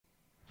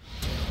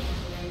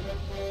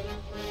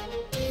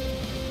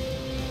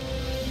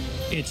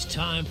It's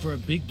time for a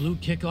Big Blue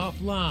Kickoff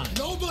Live.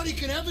 Nobody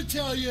can ever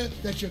tell you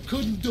that you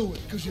couldn't do it,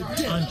 because you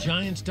did. On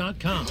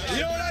Giants.com. You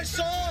know what I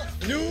saw?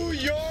 New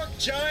York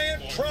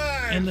Giant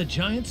pride. And the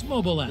Giants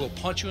mobile app. We'll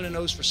punch you in the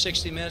nose for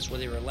 60 minutes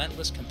with a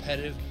relentless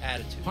competitive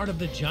attitude. Part of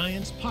the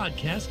Giants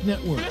Podcast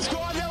Network. Let's go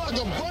out there like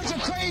a bunch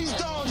of crazy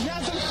dogs.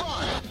 Have some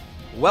fun.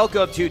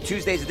 Welcome to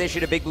Tuesday's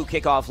edition of Big Blue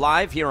Kickoff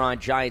Live here on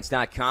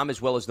Giants.com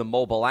as well as the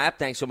mobile app.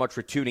 Thanks so much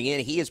for tuning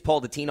in. He is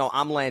Paul Dottino.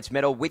 I'm Lance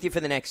Meadow with you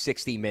for the next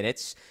 60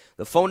 minutes.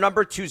 The phone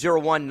number,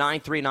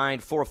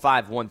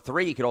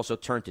 201-939-4513. You can also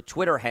turn to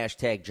Twitter,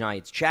 hashtag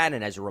Giants Chat.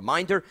 And as a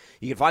reminder,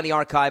 you can find the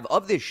archive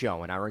of this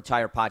show and our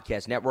entire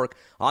podcast network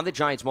on the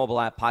Giants mobile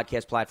app,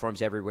 podcast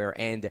platforms everywhere,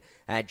 and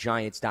at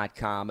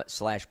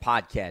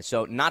Giants.com/podcast.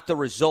 So not the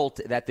result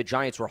that the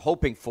Giants were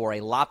hoping for,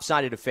 a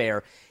lopsided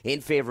affair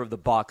in favor of the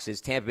Bucs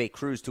as Tampa Bay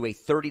cruised to a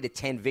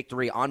 30-10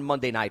 victory on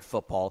Monday Night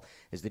Football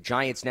as the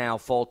Giants now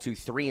fall to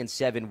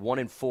 3-7,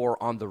 1-4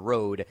 on the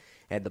road.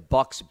 And the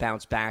Bucs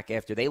bounce back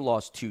after they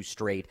lost two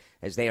straight,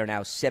 as they are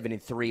now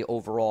 7-3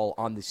 overall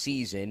on the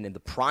season. And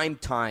the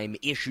primetime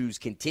issues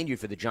continue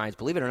for the Giants.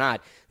 Believe it or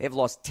not, they have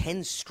lost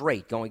 10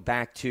 straight going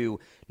back to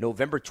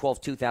November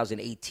 12,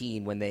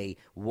 2018, when they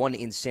won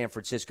in San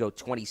Francisco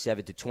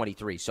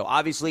 27-23. So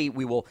obviously,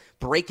 we will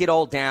break it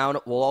all down.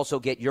 We'll also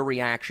get your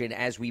reaction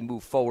as we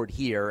move forward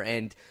here.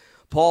 And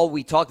Paul,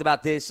 we talked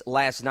about this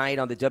last night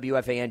on the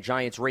WFAN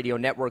Giants radio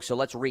network, so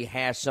let's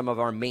rehash some of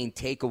our main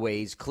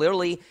takeaways.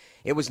 Clearly,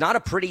 it was not a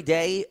pretty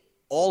day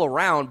all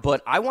around,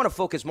 but I want to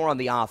focus more on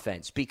the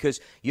offense because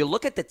you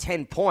look at the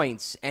 10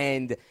 points,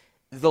 and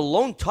the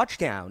lone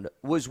touchdown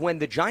was when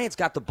the Giants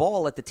got the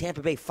ball at the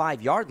Tampa Bay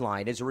 5-yard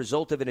line as a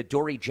result of an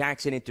Adoree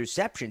Jackson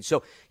interception.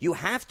 So you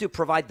have to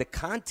provide the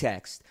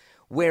context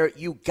where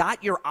you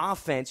got your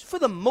offense, for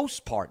the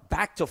most part,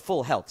 back to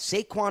full health.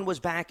 Saquon was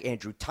back,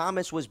 Andrew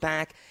Thomas was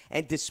back,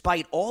 and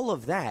despite all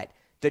of that,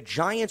 the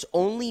Giants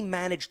only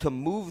managed to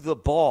move the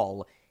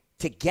ball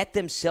to get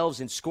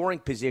themselves in scoring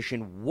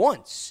position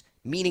once,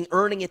 meaning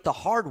earning it the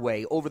hard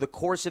way over the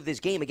course of this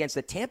game against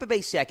the Tampa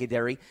Bay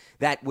secondary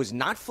that was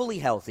not fully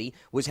healthy,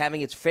 was having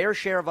its fair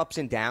share of ups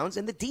and downs,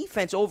 and the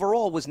defense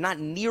overall was not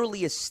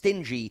nearly as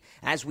stingy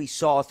as we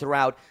saw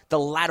throughout the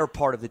latter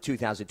part of the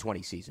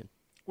 2020 season.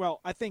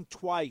 Well, I think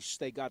twice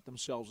they got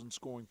themselves in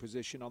scoring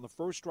position. On the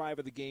first drive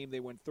of the game,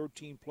 they went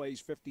 13 plays,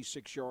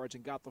 56 yards,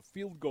 and got the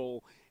field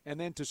goal. And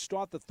then to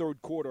start the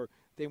third quarter,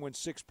 they went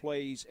 6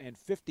 plays and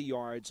 50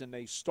 yards, and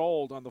they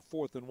stalled on the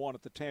 4th and 1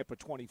 at the Tampa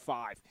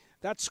 25.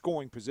 That's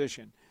scoring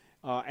position.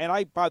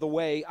 And by the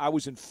way, I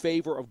was in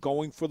favor of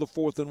going for the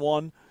 4th and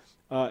 1.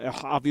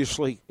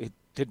 Obviously, it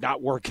did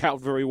not work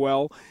out very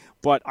well.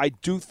 But I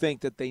do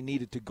think that they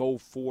needed to go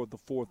for the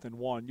 4th and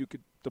 1. You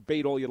could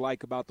debate all you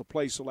like about the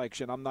play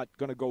selection. I'm not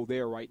going to go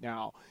there right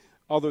now,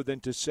 other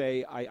than to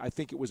say I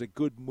think it was a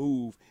good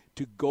move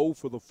to go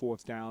for the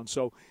 4th down.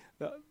 So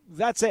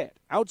that's it.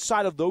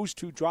 Outside of those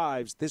two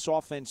drives, this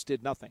offense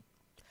did nothing.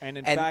 And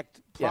in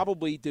fact,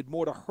 probably did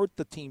more to hurt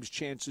the team's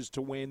chances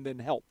to win than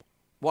help.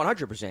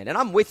 100%. And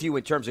I'm with you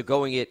in terms of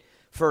going it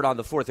for it on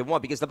the 4th and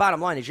 1, because the bottom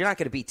line is you're not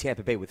going to beat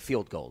Tampa Bay with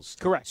field goals.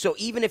 Correct. So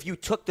even if you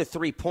took the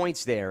 3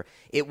 points there,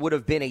 it would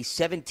have been a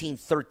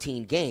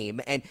 17-13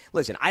 game. And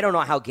listen, I don't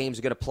know how games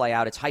are going to play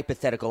out. It's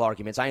hypothetical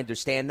arguments. I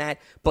understand that.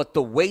 But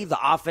the way the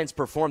offense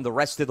performed the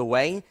rest of the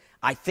way,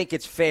 I think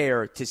it's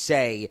fair to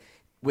say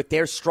with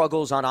their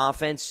struggles on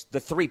offense, the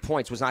 3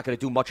 points was not going to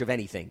do much of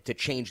anything to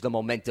change the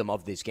momentum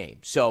of this game.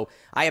 So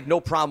I have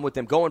no problem with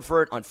them going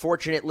for it.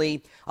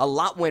 Unfortunately, a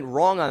lot went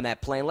wrong on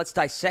that play. And let's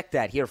dissect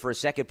that here for a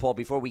second, Paul,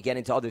 before we get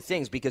into other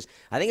things, because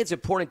I think it's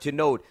important to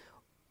note,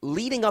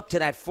 leading up to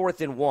that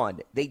 4th and 1,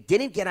 they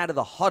didn't get out of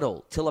the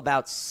huddle till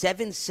about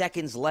 7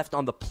 seconds left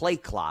on the play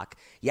clock.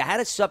 You had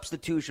a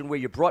substitution where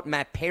you brought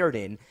Matt Peart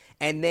in,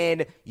 and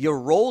then you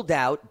rolled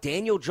out.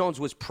 Daniel Jones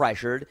was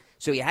pressured,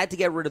 so you had to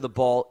get rid of the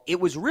ball. It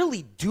was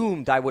really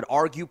doomed, I would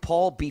argue,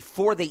 Paul,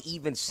 before they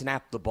even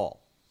snapped the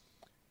ball.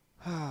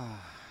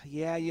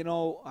 Yeah,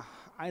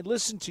 I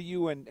listened to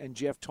you and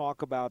Jeff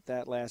talk about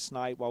that last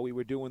night while we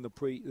were doing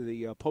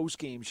the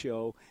post-game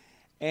show.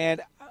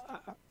 And,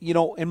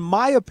 in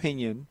my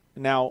opinion,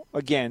 now,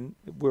 again,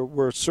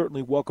 we're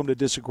certainly welcome to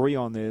disagree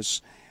on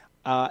this.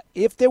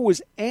 If there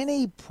was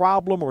any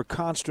problem or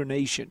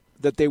consternation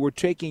that they were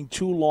taking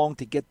too long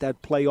to get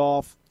that play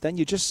off, then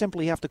you just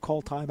simply have to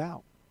call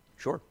timeout.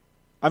 Sure.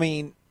 I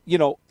mean,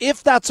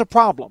 if that's a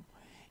problem.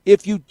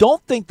 If you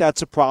don't think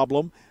that's a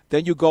problem,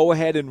 then you go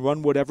ahead and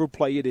run whatever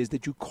play it is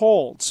that you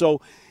called.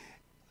 So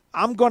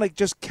I'm going to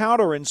just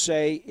counter and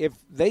say if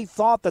they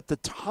thought that the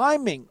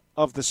timing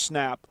of the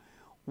snap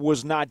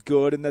was not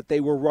good and that they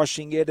were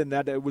rushing it and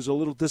that it was a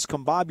little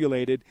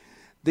discombobulated,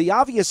 the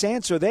obvious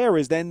answer there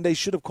is then they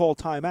should have called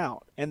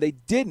timeout. And they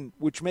didn't,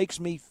 which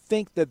makes me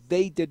think that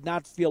they did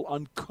not feel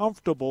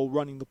uncomfortable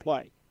running the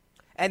play.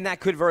 And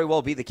that could very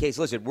well be the case.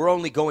 Listen, we're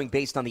only going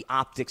based on the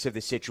optics of the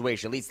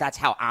situation. At least that's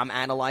how I'm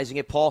analyzing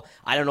it, Paul.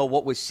 I don't know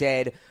what was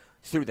said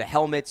through the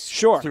helmets,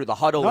 through the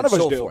huddle, and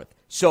so forth.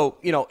 So,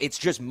 it's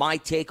just my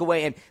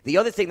takeaway. And the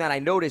other thing that I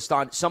noticed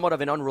on somewhat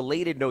of an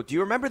unrelated note, do you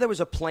remember there was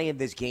a play in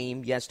this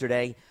game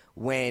yesterday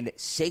when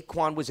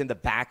Saquon was in the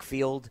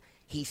backfield,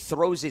 he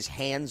throws his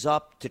hands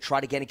up to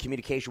try to get in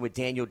communication with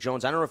Daniel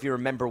Jones. I don't know if you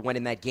remember when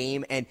in that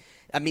game. And,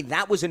 I mean,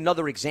 that was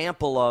another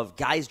example of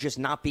guys just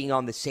not being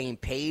on the same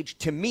page.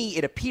 To me,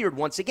 it appeared,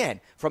 once again,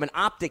 from an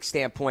optic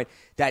standpoint,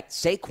 that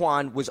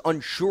Saquon was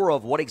unsure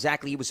of what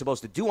exactly he was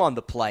supposed to do on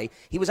the play.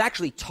 He was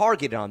actually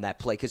targeted on that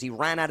play because he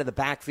ran out of the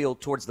backfield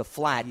towards the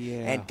flat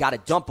and got a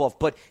dump off.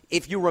 But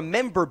if you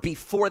remember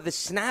before the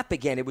snap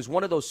again, it was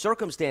one of those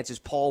circumstances,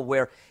 Paul,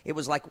 where it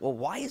was like, well,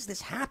 why is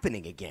this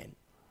happening again?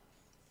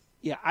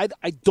 Yeah,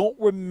 I don't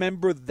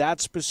remember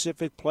that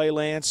specific play,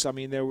 Lance. I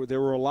mean, there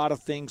were a lot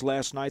of things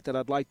last night that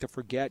I'd like to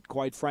forget,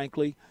 quite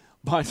frankly.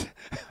 But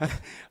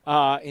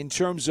in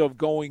terms of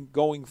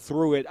going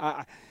through it,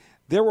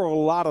 there were a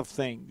lot of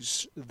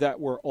things that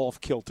were off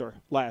kilter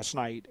last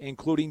night,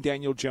 including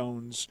Daniel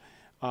Jones,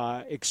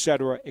 et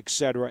cetera, et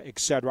cetera, et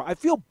cetera. I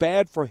feel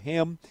bad for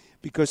him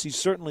because he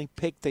certainly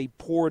picked a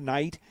poor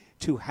night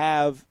to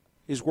have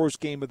his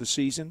worst game of the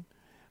season.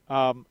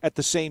 At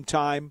the same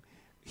time,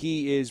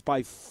 he is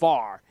by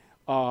far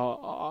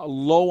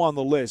low on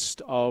the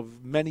list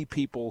of many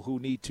people who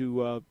need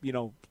to,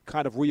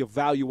 kind of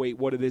reevaluate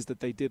what it is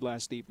that they did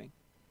last evening.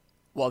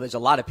 Well, there's a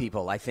lot of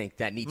people, I think,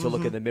 that need to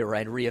look in the mirror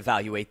and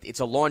reevaluate. It's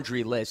a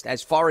laundry list.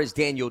 As far as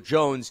Daniel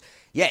Jones,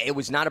 yeah, it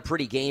was not a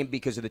pretty game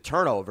because of the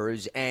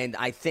turnovers, and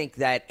I think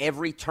that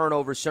every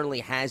turnover certainly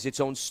has its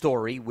own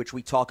story, which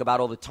we talk about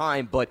all the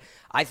time. But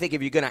I think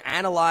if you're going to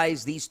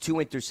analyze these two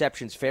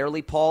interceptions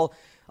fairly, Paul,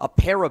 a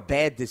pair of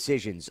bad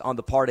decisions on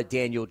the part of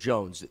Daniel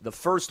Jones. The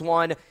first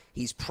one,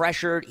 he's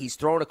pressured. He's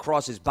thrown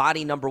across his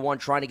body, number one,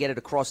 trying to get it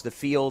across the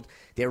field.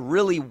 There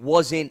really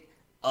wasn't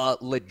a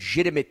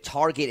legitimate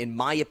target, in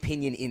my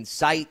opinion, in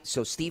sight.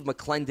 So Steve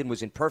McClendon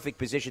was in perfect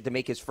position to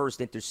make his first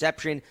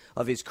interception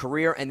of his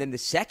career. And then the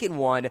second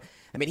one,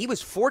 I mean, he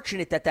was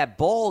fortunate that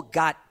ball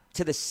got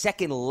to the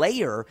second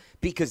layer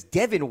because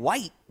Devin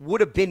White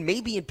would have been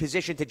maybe in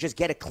position to just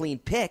get a clean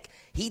pick.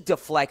 He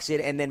deflects it,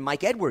 and then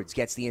Mike Edwards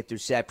gets the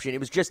interception. It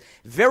was just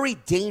very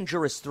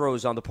dangerous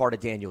throws on the part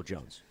of Daniel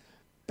Jones.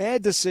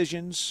 Bad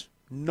decisions.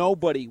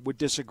 Nobody would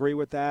disagree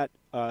with that.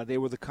 They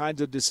were the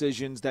kinds of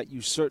decisions that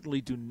you certainly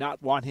do not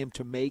want him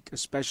to make,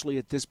 especially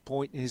at this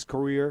point in his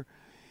career.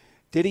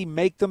 Did he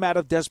make them out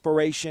of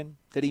desperation?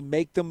 Did he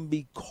make them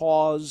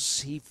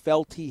because he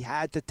felt he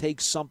had to take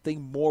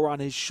something more on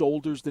his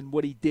shoulders than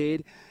what he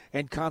did,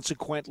 and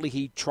consequently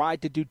he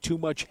tried to do too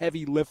much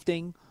heavy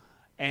lifting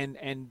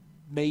and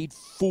made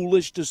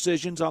foolish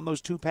decisions on those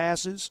two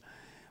passes?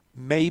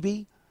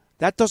 Maybe.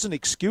 That doesn't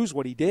excuse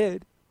what he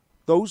did.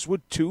 Those were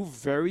two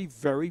very,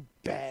 very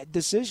bad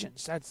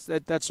decisions.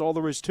 That's all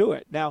there is to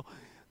it. Now,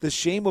 the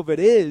shame of it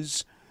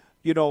is,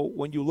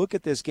 when you look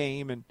at this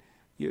game and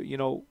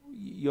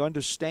you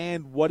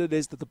understand what it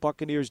is that the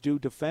Buccaneers do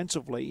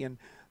defensively, and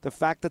the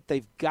fact that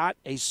they've got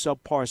a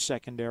subpar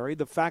secondary,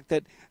 the fact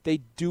that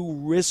they do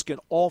risk an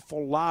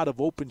awful lot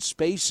of open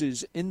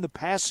spaces in the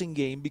passing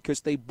game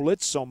because they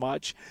blitz so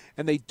much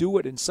and they do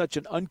it in such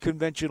an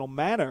unconventional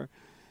manner.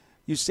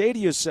 You say to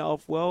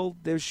yourself, well,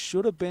 there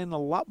should have been a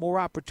lot more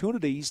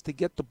opportunities to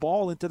get the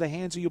ball into the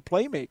hands of your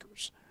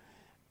playmakers.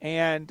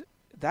 And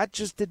that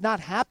just did not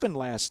happen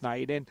last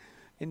night. And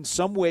in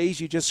some ways,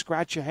 you just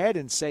scratch your head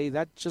and say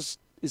that just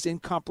is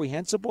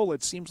incomprehensible.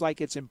 It seems like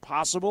it's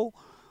impossible,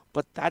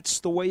 but that's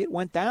the way it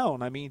went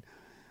down. I mean,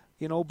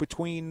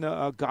 between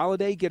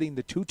Golladay getting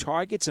the 2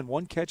 targets and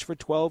 1 catch for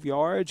 12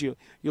 yards, you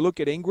look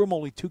at Ingram,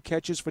 only 2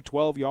 catches for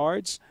 12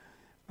 yards.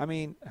 I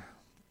mean,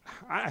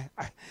 I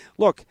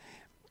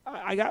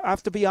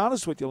have to be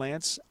honest with you,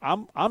 Lance.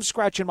 I'm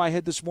scratching my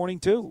head this morning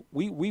too.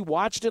 We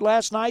watched it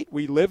last night.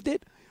 We lived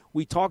it.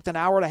 We talked an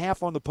hour and a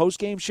half on the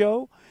postgame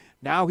show.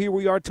 Now here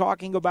we are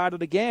talking about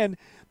it again,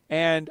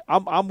 and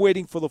I'm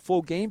waiting for the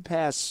full Game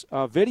Pass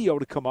video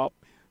to come up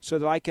so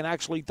that I can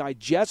actually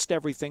digest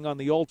everything on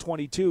the All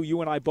 22.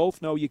 You and I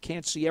both know you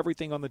can't see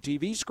everything on the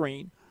TV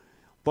screen.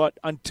 But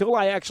until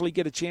I actually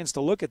get a chance to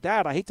look at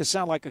that, I hate to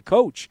sound like a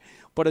coach,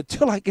 but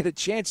until I get a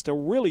chance to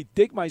really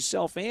dig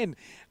myself in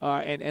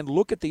and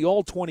look at the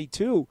All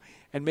 22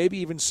 and maybe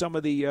even some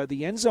of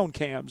the end zone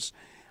cams,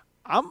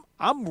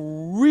 I'm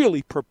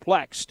really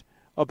perplexed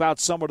about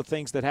some of the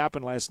things that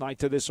happened last night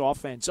to this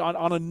offense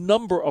on a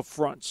number of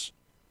fronts.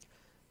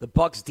 The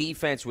Bucs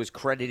defense was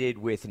credited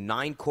with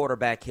 9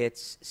 quarterback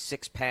hits,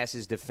 6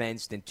 passes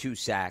defensed, and 2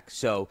 sacks.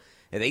 So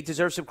they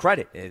deserve some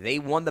credit. They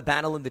won the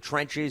battle in the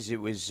trenches.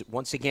 It was,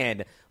 once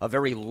again, a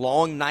very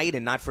long night,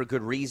 and not for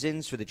good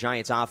reasons for the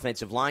Giants'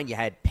 offensive line. You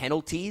had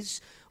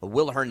penalties.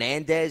 Will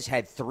Hernandez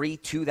had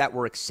 2 that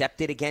were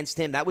accepted against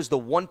him. That was the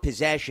one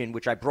possession,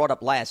 which I brought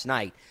up last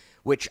night,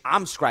 which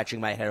I'm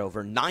scratching my head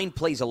over. 9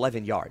 plays,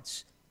 11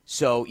 yards.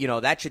 So,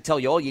 that should tell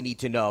you all you need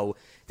to know.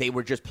 They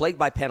were just plagued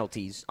by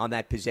penalties on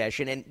that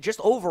possession. And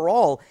just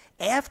overall,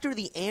 after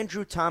the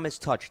Andrew Thomas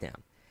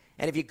touchdown,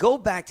 and if you go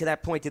back to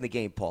that point in the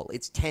game, Paul,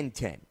 it's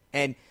 10-10.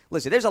 And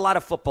listen, there's a lot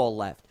of football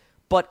left.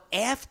 But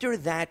after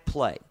that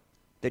play,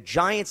 the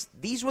Giants,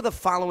 these were the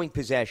following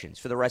possessions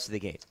for the rest of the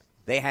game.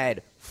 They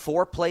had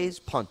 4 plays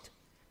punt,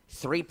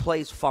 3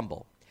 plays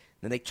fumble.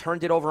 Then they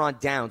turned it over on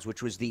downs,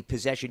 which was the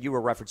possession you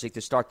were referencing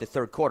to start the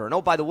third quarter. And,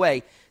 oh, by the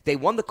way, they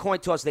won the coin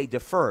toss. They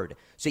deferred.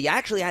 So you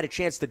actually had a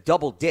chance to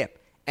double dip,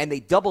 and they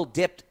double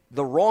dipped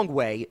the wrong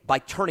way by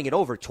turning it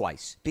over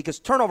twice. Because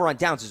turnover on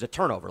downs is a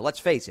turnover. Let's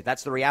face it.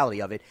 That's the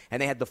reality of it.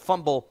 And they had the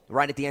fumble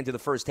right at the end of the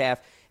first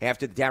half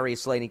after the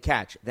Darius Slayton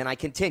catch. Then I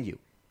continue.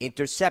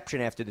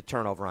 Interception after the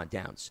turnover on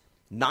downs.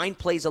 9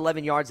 plays,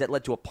 11 yards that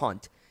led to a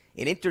punt.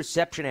 An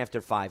interception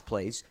after 5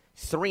 plays.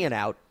 3 and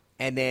out.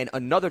 And then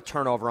another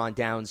turnover on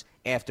downs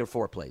after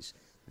 4 plays.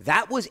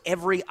 That was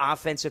every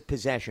offensive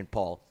possession,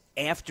 Paul,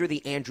 after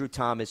the Andrew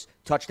Thomas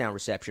touchdown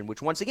reception,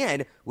 which once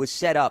again was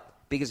set up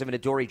because of an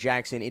Adoree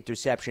Jackson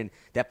interception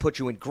that put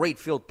you in great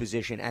field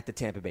position at the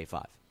Tampa Bay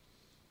 5.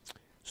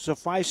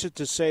 Suffice it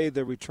to say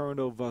the return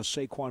of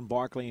Saquon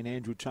Barkley and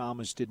Andrew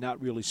Thomas did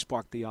not really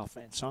spark the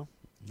offense, huh?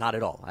 Not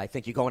at all. I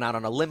think you're going out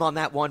on a limb on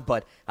that one,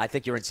 but I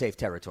think you're in safe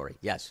territory.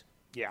 Yes.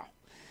 Yeah.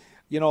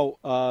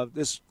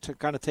 This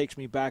kind of takes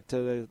me back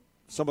to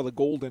some of the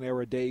golden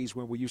era days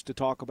when we used to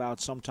talk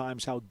about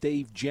sometimes how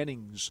Dave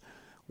Jennings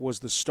was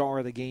the star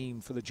of the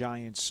game for the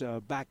Giants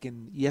back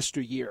in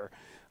yesteryear.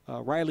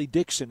 Riley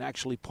Dixon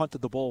actually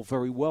punted the ball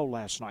very well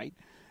last night,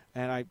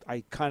 and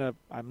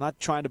I'm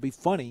not trying to be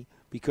funny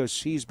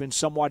because he's been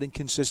somewhat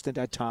inconsistent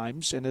at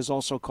times and has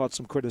also caught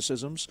some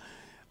criticisms.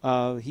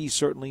 He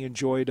certainly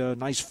enjoyed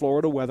nice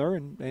Florida weather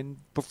and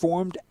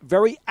performed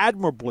very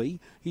admirably.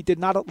 He did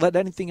not let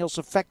anything else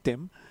affect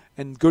him,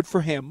 and good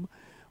for him.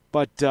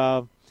 But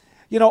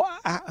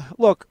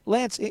look,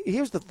 Lance,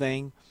 here's the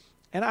thing,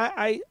 and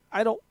I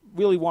don't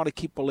really want to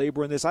keep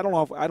belaboring this. I don't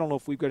know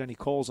if we've got any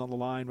calls on the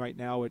line right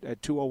now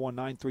at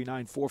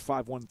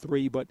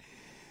 201-939-4513, but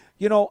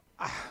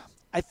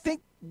I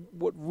think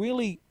what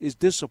really is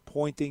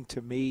disappointing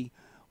to me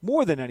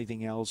more than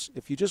anything else,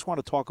 if you just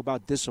want to talk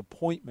about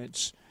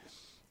disappointments,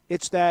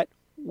 it's that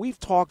we've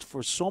talked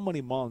for so many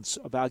months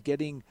about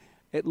getting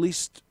at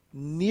least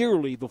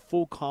nearly the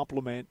full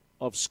complement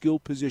of skill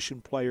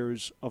position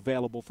players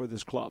available for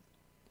this club.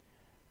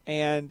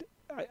 And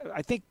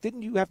I think,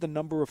 didn't you have the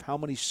number of how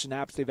many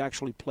snaps they've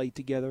actually played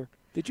together?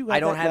 Did you? I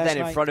don't have that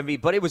in front of me,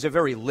 but it was a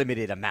very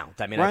limited amount.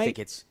 I mean, right? I think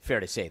it's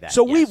fair to say that.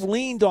 So we've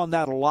leaned on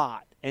that a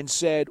lot and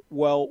said,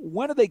 well,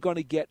 when are they going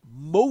to get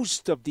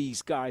most of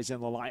these guys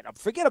in the lineup?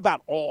 Forget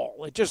about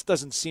all. It just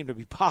doesn't seem to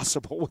be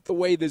possible with the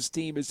way this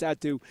team has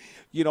had to,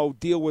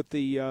 deal with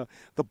the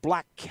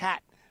black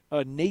cat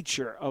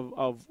nature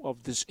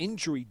of this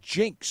injury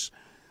jinx.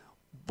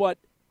 But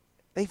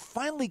they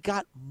finally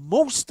got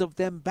most of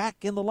them back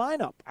in the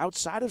lineup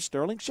outside of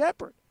Sterling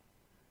Shepard.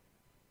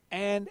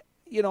 And,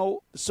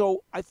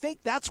 so I think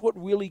that's what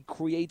really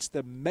creates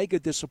the mega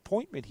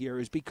disappointment here,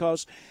 is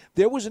because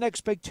there was an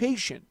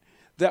expectation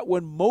that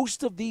when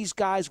most of these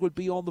guys would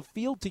be on the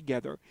field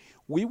together,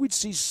 we would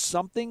see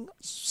something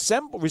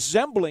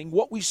resembling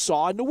what we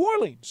saw in New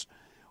Orleans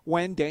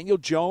when Daniel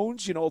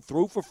Jones,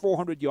 threw for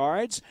 400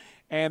 yards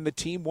and the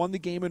team won the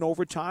game in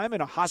overtime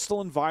in a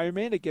hostile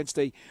environment against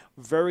a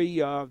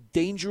very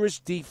dangerous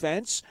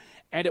defense.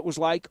 And it was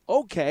like,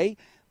 okay,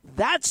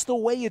 that's the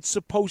way it's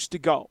supposed to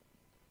go.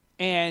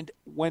 And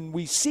when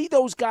we see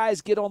those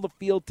guys get on the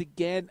field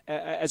again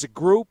as a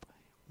group,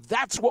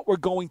 that's what we're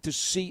going to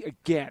see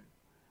again.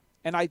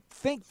 And I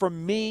think for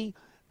me,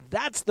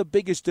 that's the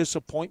biggest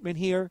disappointment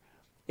here,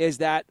 is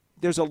that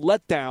there's a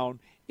letdown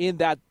in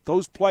that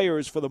those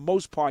players, for the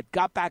most part,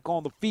 got back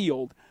on the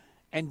field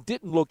and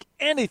didn't look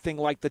anything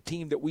like the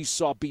team that we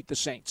saw beat the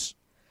Saints.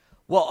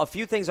 Well, a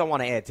few things I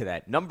want to add to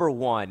that. Number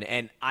one,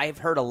 and I've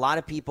heard a lot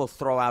of people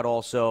throw out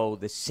also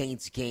the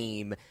Saints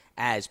game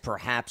as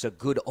perhaps a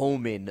good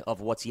omen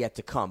of what's yet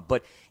to come.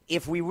 But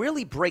if we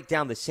really break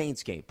down the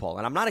Saints game, Paul,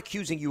 and I'm not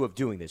accusing you of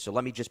doing this, so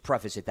let me just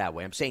preface it that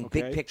way. I'm saying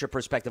big picture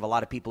perspective, a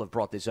lot of people have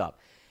brought this up.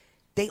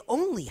 They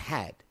only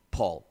had,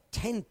 Paul,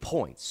 10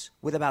 points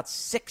with about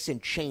 6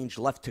 and change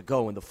left to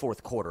go in the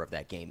fourth quarter of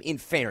that game, in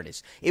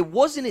fairness. It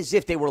wasn't as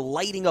if they were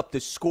lighting up the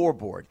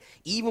scoreboard,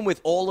 even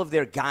with all of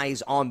their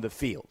guys on the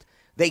field.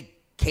 They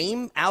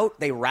came out,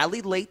 they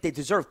rallied late, they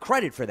deserve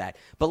credit for that.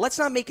 But let's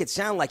not make it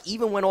sound like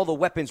even when all the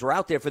weapons were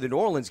out there for the New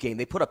Orleans game,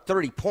 they put up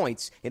 30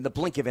 points in the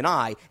blink of an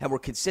eye and were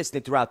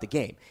consistent throughout the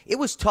game. It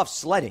was tough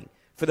sledding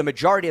for the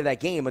majority of that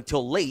game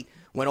until late,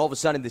 when all of a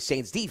sudden the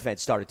Saints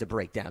defense started to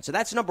break down. So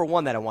that's number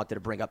one that I wanted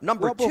to bring up.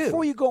 Number two.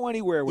 Before you go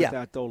anywhere with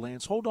that, though,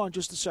 Lance, hold on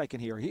just a second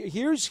here.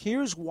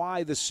 Here's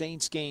why the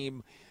Saints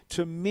game,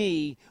 to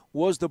me,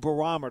 was the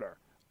barometer.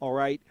 All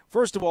right.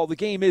 First of all, the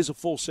game is a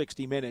full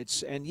 60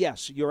 minutes. And,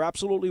 yes, you're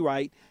absolutely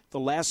right. The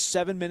last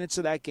 7 minutes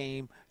of that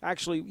game,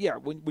 actually,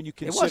 when you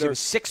consider. It was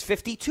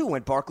 6:52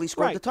 when Barkley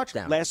scored the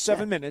touchdown. Last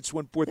 7 minutes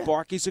with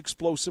Barkley's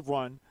explosive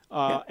run.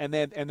 And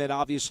then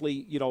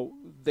obviously,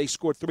 they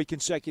scored 3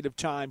 consecutive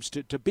times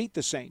to beat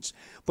the Saints.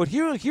 But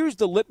here's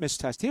the litmus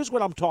test. Here's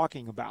what I'm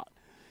talking about.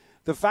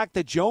 The fact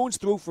that Jones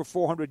threw for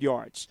 400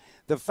 yards,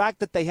 the fact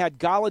that they had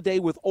Golladay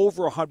with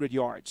over 100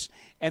 yards,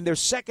 and their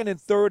second and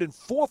third and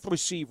fourth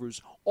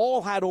receivers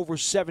all had over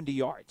 70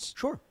 yards.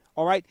 Sure.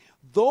 All right?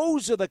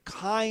 Those are the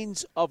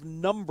kinds of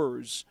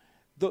numbers.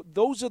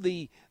 Those are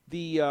the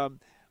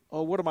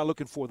what am I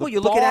looking for? The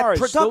you're bars. looking at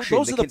production,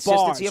 Those the are the consistency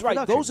bars, of right?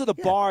 production. Those are the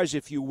bars,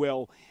 if you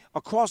will,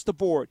 across the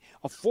board.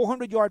 A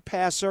 400-yard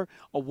passer,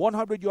 a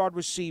 100-yard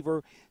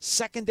receiver,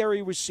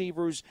 secondary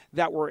receivers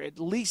that were at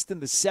least in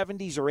the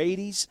 70s or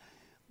 80s.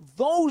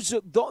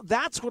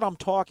 That's what I'm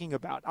talking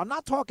about. I'm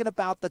not talking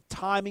about the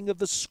timing of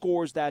the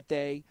scores that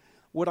day.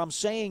 What I'm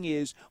saying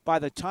is, by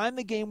the time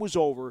the game was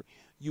over,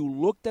 you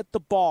looked at the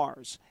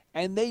bars,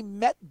 and they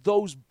met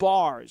those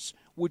bars,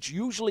 which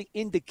usually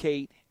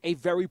indicate a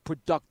very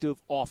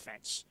productive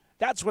offense.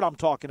 That's what I'm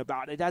talking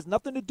about. It has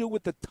nothing to do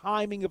with the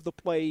timing of the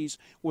plays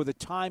or the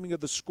timing of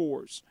the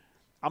scores.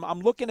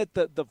 I'm looking at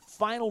the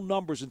final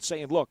numbers and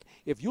saying, look,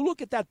 if you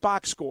look at that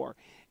box score,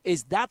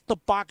 is that the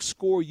box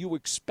score you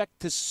expect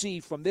to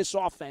see from this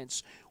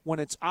offense when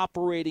it's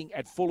operating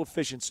at full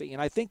efficiency?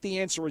 And I think the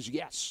answer is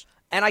yes.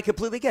 And I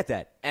completely get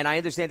that. And I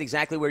understand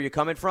exactly where you're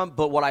coming from.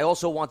 But what I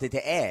also wanted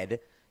to add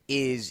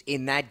is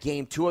in that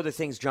game, two other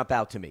things jump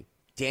out to me.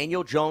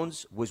 Daniel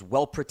Jones was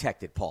well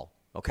protected, Paul.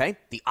 Okay?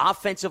 The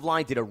offensive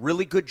line did a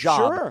really good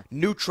job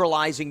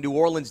neutralizing New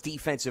Orleans'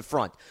 defensive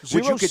front.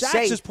 Zero which you could sacks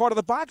say is part of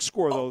the box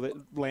score, though,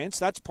 Lance.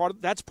 That's part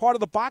of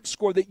the box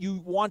score that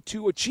you want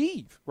to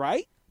achieve,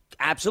 right?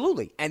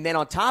 Absolutely. And then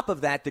on top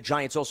of that, the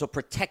Giants also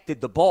protected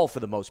the ball for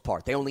the most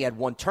part. They only had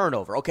one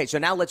turnover. Okay, so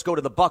now let's go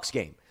to the Bucs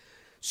game.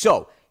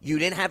 So you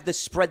didn't have the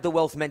spread the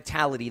wealth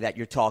mentality that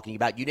you're talking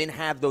about. You didn't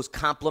have those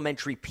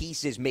complementary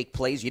pieces make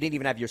plays. You didn't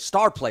even have your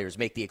star players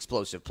make the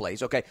explosive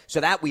plays. Okay, so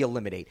that we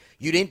eliminate.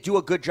 You didn't do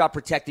a good job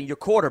protecting your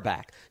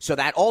quarterback. So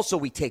that also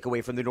we take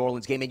away from the New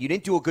Orleans game. And you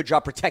didn't do a good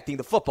job protecting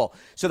the football.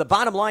 So the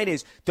bottom line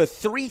is the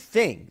three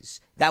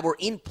things that were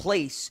in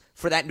place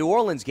for that New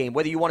Orleans game,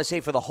 whether you want to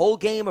say for the whole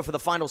game or for the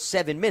final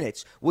 7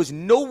 minutes, was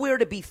nowhere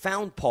to be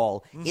found,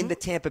 Paul, in the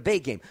Tampa Bay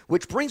game.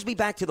 Which brings me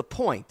back to the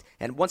point,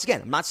 and once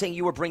again, I'm not saying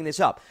you were bringing this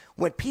up.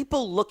 When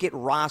people look at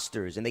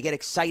rosters and they get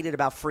excited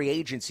about free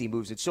agency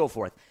moves and so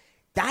forth,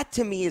 that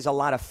to me is a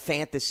lot of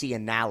fantasy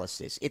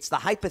analysis. It's the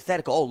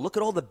hypothetical, oh, look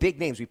at all the big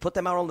names. We put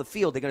them out on the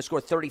field, they're going to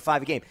score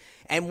 35 a game.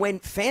 And when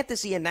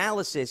fantasy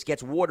analysis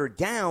gets watered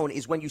down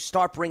is when you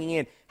start bringing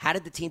in, how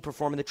did the team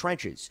perform in the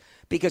trenches?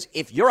 Because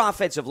if your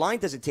offensive line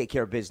doesn't take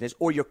care of business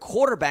or your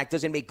quarterback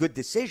doesn't make good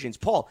decisions,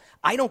 Paul,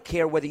 I don't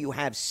care whether you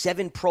have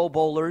 7 Pro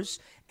Bowlers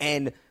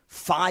and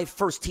 5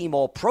 first-team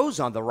All-Pros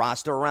on the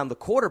roster around the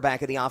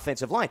quarterback of the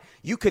offensive line.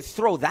 You could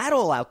throw that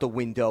all out the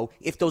window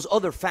if those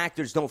other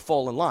factors don't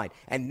fall in line.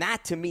 And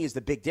that, to me, is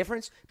the big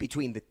difference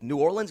between the New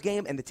Orleans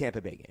game and the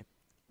Tampa Bay game.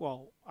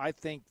 Well, I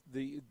think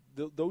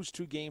those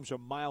two games are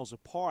miles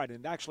apart,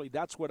 and actually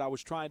that's what I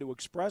was trying to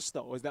express,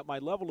 though, is that my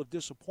level of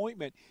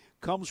disappointment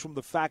comes from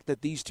the fact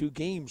that these two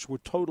games were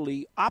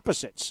totally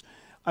opposites.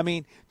 I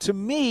mean, to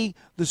me,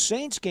 the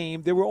Saints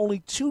game, there were only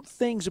 2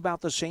 things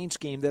about the Saints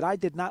game that I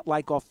did not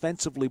like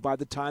offensively by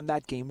the time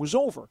that game was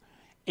over.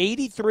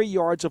 83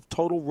 yards of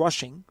total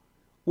rushing,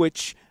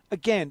 which,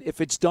 again, if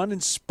it's done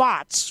in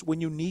spots when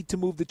you need to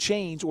move the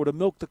chains or to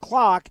milk the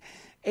clock,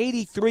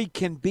 83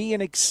 can be an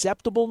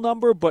acceptable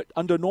number, but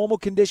under normal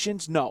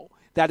conditions, no.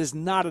 That is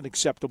not an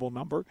acceptable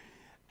number.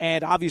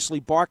 And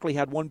obviously Barkley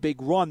had one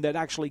big run that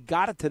actually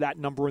got it to that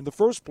number in the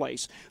first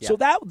place. Yeah. So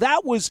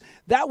that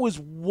was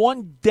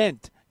one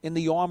dent in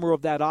the armor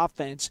of that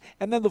offense.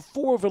 And then the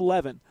 4 of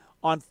 11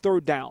 on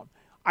third down.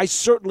 I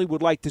certainly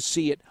would like to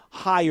see it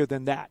higher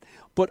than that.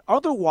 But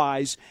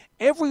otherwise,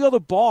 every other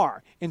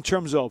bar in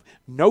terms of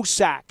no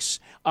sacks,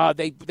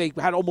 they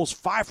had almost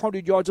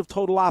 500 yards of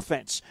total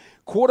offense.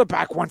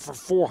 Quarterback went for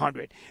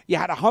 400. You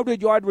had a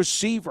 100-yard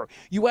receiver.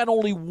 You had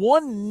only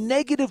one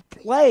negative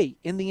play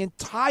in the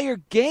entire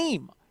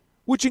game,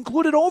 which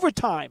included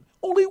overtime.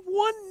 Only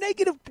one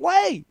negative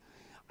play.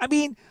 I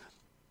mean,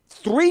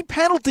 3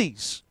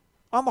 penalties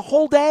on the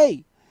whole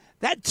day.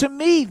 That, to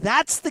me,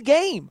 that's the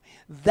game.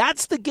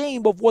 That's the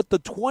game of what the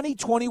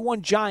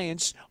 2021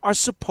 Giants are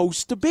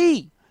supposed to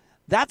be.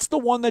 That's the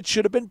one that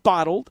should have been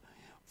bottled,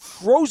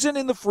 frozen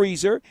in the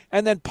freezer,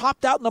 and then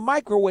popped out in the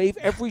microwave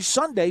every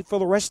Sunday for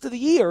the rest of the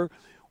year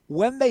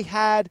when they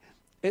had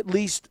at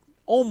least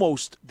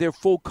almost their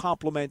full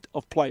complement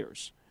of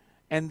players.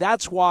 And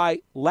that's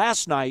why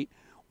last night,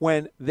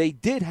 when they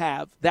did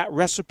have that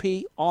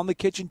recipe on the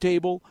kitchen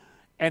table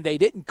and they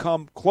didn't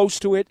come close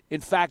to it,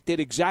 in fact, did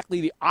exactly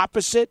the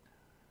opposite,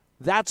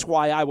 that's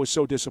why I was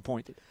so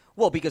disappointed.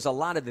 Well, because a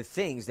lot of the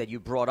things that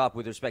you brought up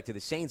with respect to the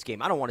Saints game,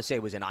 I don't want to say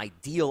it was an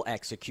ideal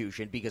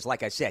execution because,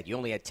 like I said, you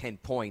only had 10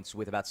 points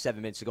with about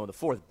 7 minutes to go in the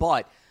fourth.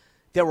 But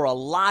there were a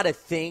lot of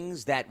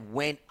things that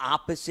went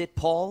opposite,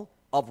 Paul,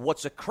 of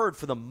what's occurred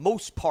for the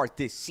most part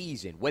this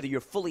season, whether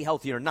you're fully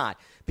healthy or not.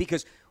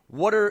 Because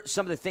what are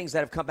some of the things that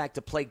have come back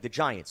to plague the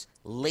Giants?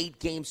 Late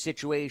game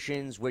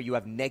situations where you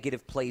have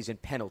negative plays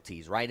and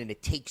penalties, right? And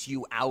it takes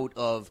you out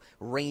of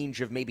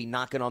range of maybe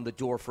knocking on the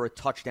door for a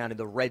touchdown in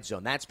the red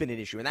zone. That's been an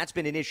issue. And that's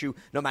been an issue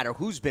no matter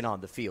who's been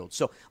on the field.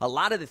 So a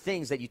lot of the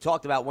things that you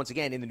talked about, once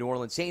again, in the New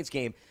Orleans Saints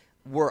game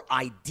were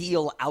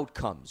ideal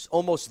outcomes.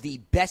 Almost the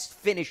best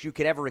finish you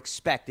could ever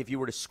expect if you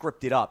were to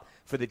script it up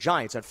for the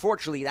Giants.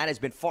 Unfortunately, that has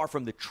been far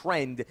from the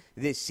trend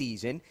this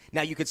season.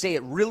 Now, you could say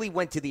it really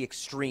went to the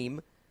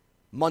extreme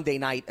Monday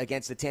night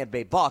against the Tampa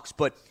Bay Bucs,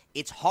 but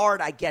it's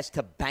hard, I guess,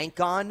 to bank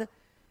on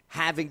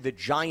having the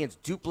Giants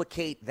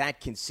duplicate that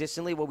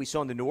consistently, what we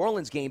saw in the New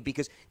Orleans game,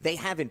 because they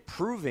haven't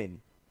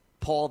proven,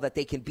 Paul, that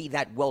they can be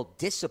that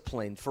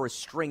well-disciplined for a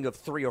string of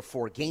 3 or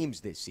 4 games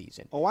this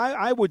season. Oh,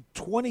 I would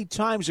 20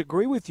 times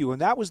agree with you,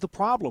 and that was the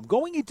problem.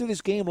 Going into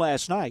this game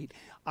last night,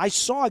 I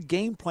saw a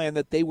game plan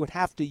that they would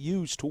have to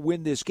use to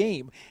win this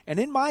game. And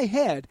in my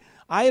head,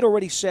 I had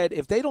already said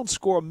if they don't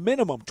score a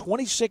minimum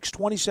 26,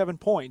 27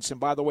 points, and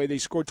by the way, they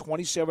scored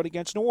 27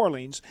 against New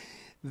Orleans,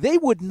 they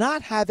would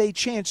not have a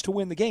chance to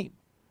win the game.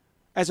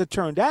 As it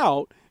turned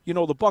out, the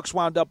Bucs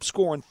wound up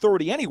scoring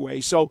 30 anyway,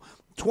 so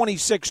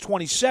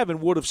 26-27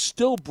 would have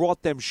still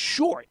brought them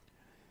short.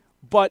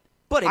 But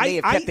it may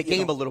have kept the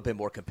game a little bit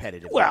more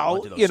competitive. Well,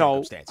 under those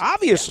circumstances.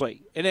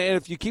 Obviously. Yeah. And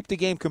if you keep the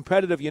game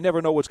competitive, you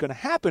never know what's going to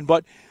happen.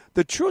 But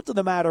the truth of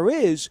the matter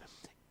is,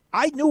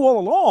 I knew all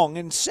along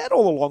and said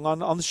all along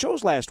on the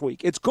shows last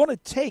week, it's going to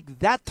take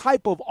that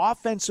type of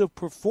offensive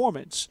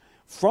performance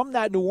from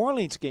that New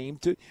Orleans game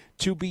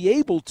to be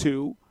able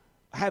to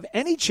have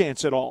any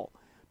chance at all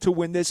to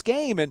win this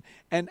game.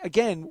 And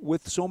again,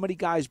 with so many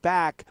guys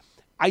back,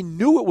 I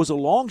knew it was a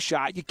long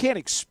shot. You can't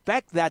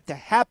expect that to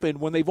happen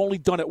when they've only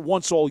done it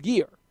once all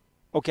year.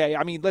 Okay?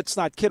 I mean, let's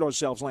not kid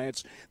ourselves,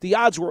 Lance. The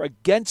odds were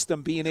against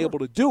them being able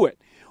to do it.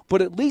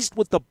 But at least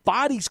with the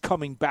bodies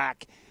coming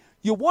back,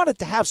 you wanted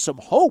to have some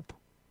hope.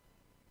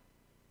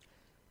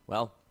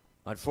 Well,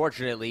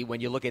 unfortunately, when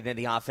you look at then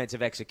the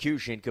offensive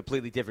execution,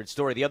 completely different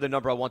story. The other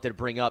number I wanted to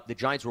bring up, the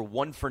Giants were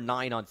 1 for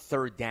 9 on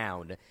third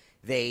down.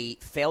 They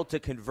failed to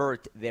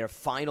convert their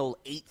final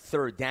 8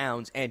 third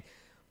downs. And,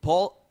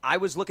 Paul, I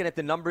was looking at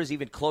the numbers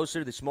even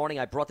closer this morning.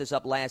 I brought this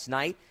up last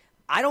night.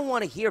 I don't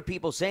want to hear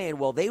people saying,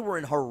 well, they were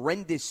in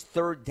horrendous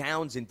third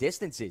downs and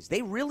distances.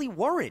 They really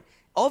weren't.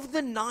 Of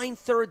the 9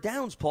 third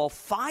downs, Paul,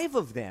 5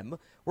 of them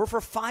were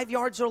for 5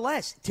 yards or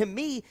less. To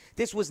me,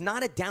 this was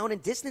not a down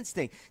and distance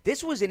thing.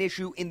 This was an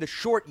issue in the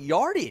short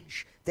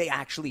yardage they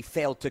actually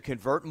failed to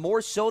convert,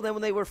 more so than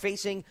when they were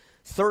facing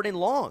third and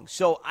long.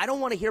 So I don't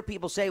want to hear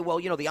people say, well,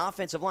 the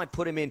offensive line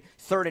put him in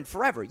third and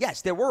forever.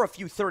 Yes, there were a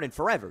few third and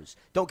forevers.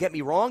 Don't get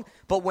me wrong.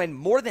 But when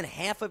more than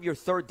half of your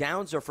third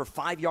downs are for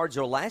 5 yards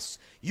or less,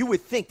 you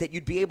would think that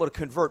you'd be able to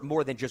convert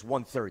more than just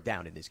 1 third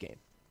down in this game.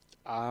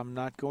 I'm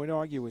not going to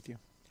argue with you.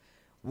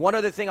 One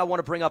other thing I want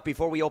to bring up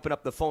before we open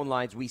up the phone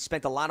lines, we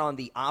spent a lot on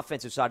the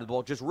offensive side of the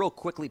ball. Just real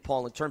quickly,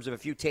 Paul, in terms of a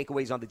few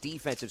takeaways on the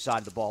defensive side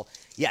of the ball.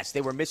 Yes,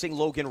 they were missing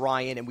Logan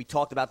Ryan, and we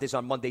talked about this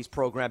on Monday's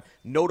program.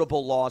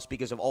 Notable loss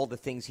because of all the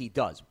things he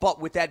does. But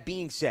with that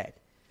being said,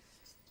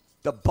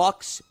 the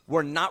Bucs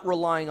were not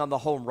relying on the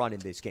home run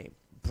in this game.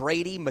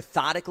 Brady,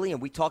 methodically,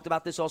 and we talked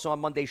about this also on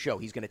Monday's show,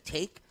 he's going to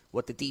take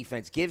what the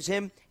defense gives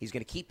him. He's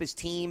going to keep his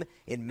team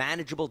in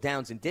manageable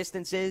downs and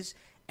distances.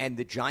 And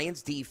the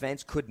Giants'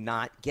 defense could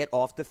not get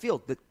off the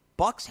field. The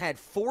Bucs had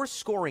 4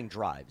 scoring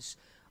drives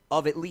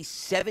of at least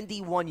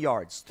 71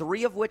 yards,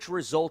 3 of which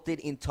resulted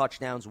in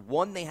touchdowns.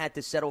 1 they had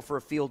to settle for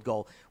a field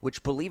goal,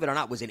 which, believe it or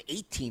not, was an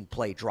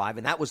 18-play drive,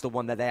 and that was the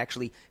one that they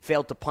actually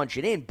failed to punch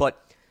it in. But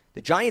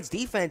the Giants'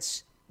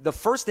 defense, the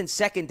first and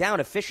second down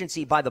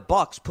efficiency by the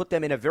Bucs put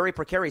them in a very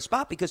precarious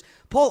spot because,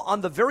 Paul,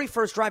 on the very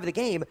first drive of the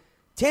game,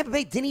 Tampa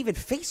Bay didn't even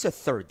face a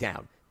third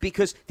down,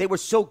 because they were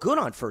so good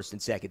on first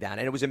and second down.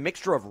 And it was a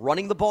mixture of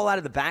running the ball out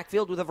of the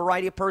backfield with a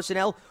variety of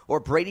personnel or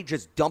Brady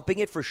just dumping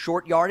it for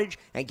short yardage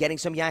and getting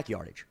some yak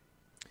yardage.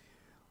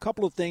 A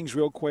couple of things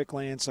real quick,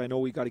 Lance. I know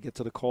we got to get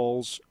to the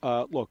calls.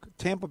 Look,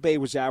 Tampa Bay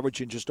was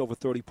averaging just over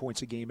 30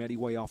 points a game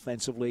anyway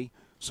offensively.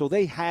 So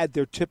they had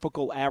their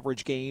typical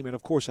average game. And,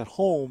 of course, at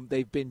home,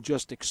 they've been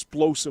just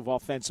explosive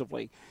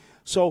offensively.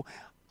 So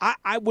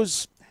I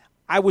was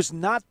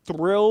not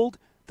thrilled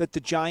that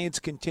the Giants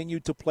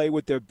continued to play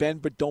with their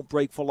bend but don't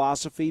break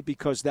philosophy,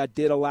 because that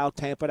did allow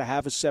Tampa to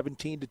have a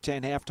 17-10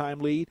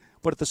 halftime lead.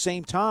 But at the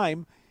same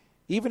time,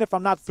 even if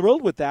I'm not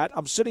thrilled with that,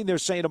 I'm sitting there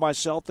saying to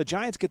myself, the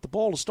Giants get the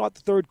ball to start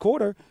the third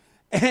quarter,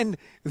 and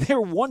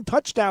they're 1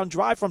 touchdown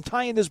drive from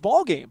tying this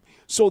ball game.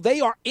 So they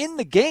are in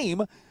the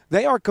game.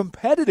 They are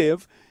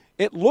competitive.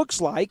 It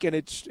looks like, and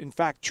it's in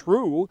fact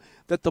true,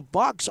 that the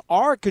Bucs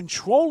are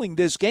controlling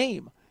this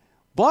game,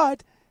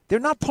 but they're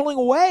not pulling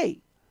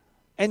away.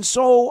 And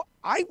so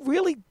I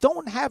really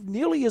don't have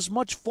nearly as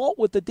much fault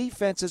with the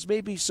defense as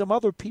maybe some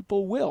other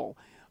people will.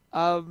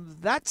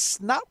 That's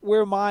not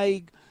where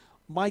my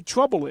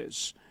trouble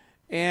is.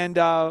 And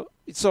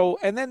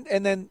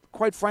then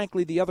quite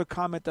frankly, the other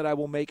comment that I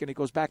will make, and it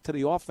goes back to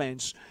the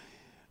offense,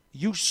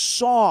 you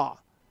saw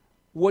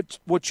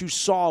what you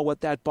saw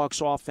with that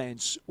Bucs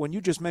offense when you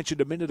just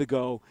mentioned a minute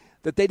ago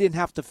that they didn't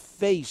have to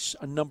face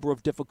a number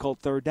of difficult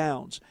third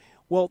downs.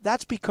 Well,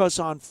 that's because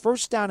on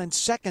first down and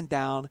second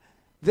down,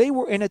 they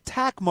were in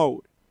attack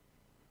mode.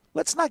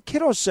 Let's not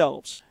kid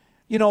ourselves.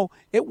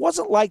 It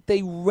wasn't like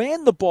they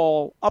ran the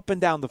ball up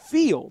and down the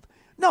field.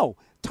 No,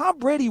 Tom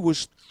Brady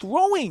was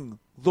throwing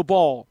the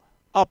ball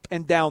up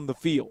and down the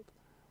field.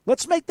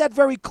 Let's make that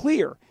very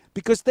clear,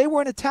 because they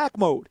were in attack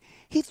mode.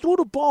 He threw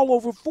the ball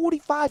over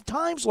 45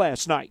 times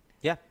last night.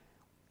 Yeah.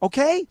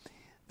 Okay?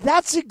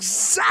 That's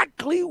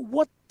exactly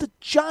what the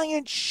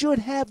Giants should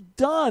have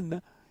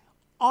done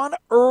on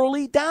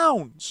early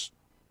downs.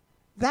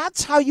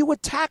 That's how you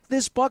attack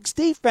this Bucs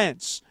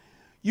defense.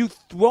 You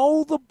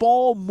throw the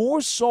ball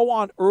more so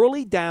on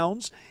early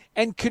downs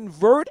and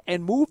convert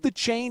and move the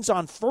chains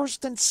on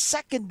first and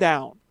second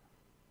down.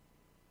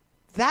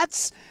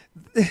 That's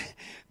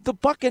the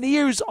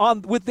Buccaneers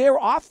with their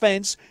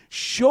offense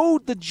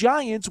showed the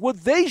Giants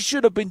what they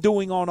should have been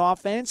doing on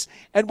offense,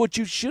 and what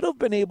you should have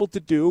been able to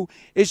do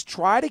is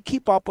try to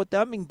keep up with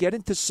them and get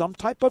into some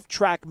type of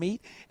track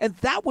meet, and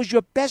that was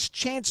your best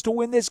chance to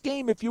win this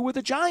game if you were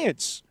the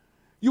Giants.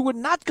 You were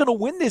not going to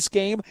win this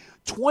game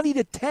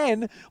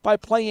 20-10 by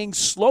playing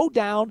slow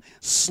down,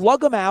 slug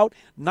them out,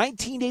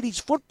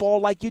 1980s football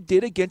like you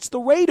did against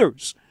the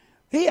Raiders.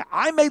 Hey,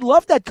 I may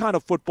love that kind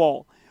of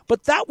football,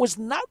 but that was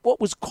not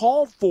what was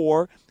called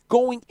for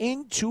going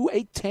into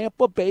a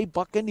Tampa Bay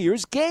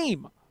Buccaneers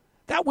game.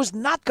 That was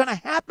not going to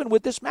happen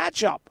with this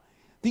matchup.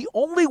 The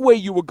only way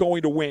you were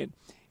going to win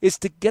is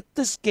to get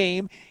this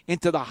game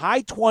into the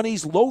high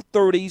 20s, low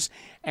 30s,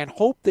 and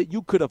hope that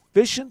you could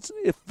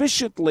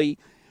efficiently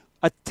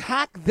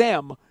attack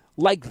them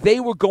like they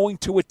were going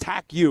to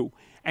attack you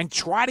and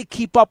try to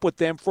keep up with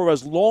them for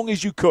as long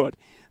as you could.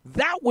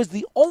 That was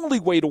the only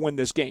way to win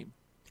this game.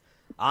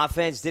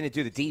 Offense didn't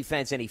do the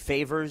defense any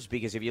favors,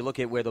 because if you look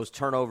at where those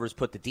turnovers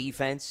put the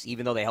defense,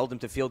 even though they held them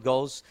to field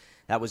goals,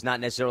 that was not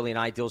necessarily an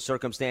ideal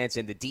circumstance,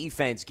 and the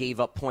defense gave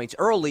up points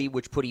early,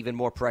 which put even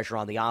more pressure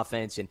on the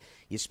offense, and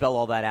you spell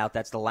all that out,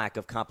 that's the lack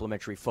of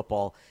complementary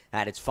football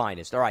at its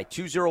finest. All right,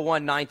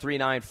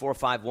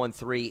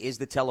 201-939-4513 is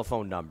the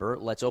telephone number.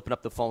 Let's open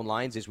up the phone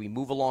lines as we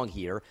move along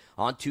here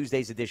on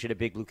Tuesday's edition of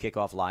Big Blue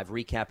Kickoff Live,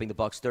 recapping the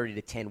Bucs'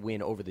 30-10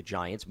 win over the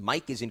Giants.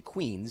 Mike is in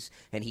Queens,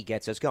 and he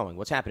gets us going.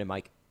 What's happening,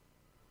 Mike?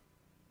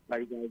 How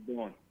you guys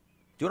doing?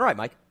 Doing all right,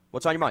 Mike.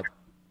 What's on your mind?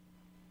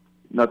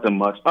 Nothing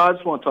much. I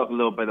just want to talk a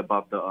little bit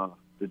about the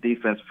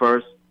defense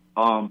first.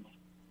 I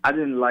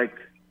didn't like.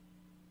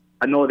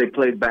 I know they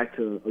played back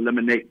to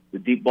eliminate the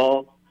deep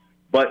ball,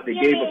 but they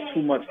gave up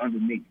too much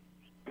underneath.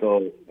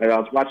 So as I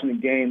was watching the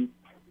game,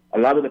 a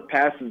lot of the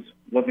passes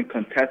wasn't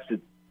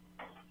contested.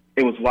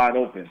 It was wide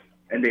open,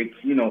 and they,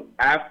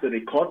 after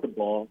they caught the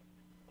ball,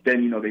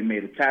 then they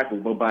made a tackle.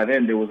 But by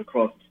then they was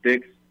across the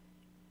sticks.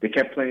 They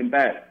kept playing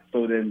back.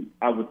 So then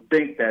I would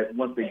think that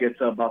once they get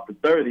to about the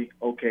 30,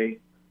 okay,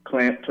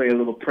 play a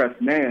little press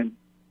man.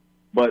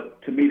 But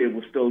to me, they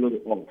were still a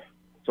little off.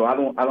 So I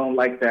don't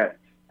like that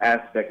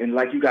aspect. And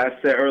like you guys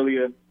said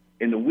earlier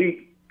in the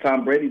week,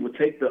 Tom Brady would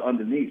take the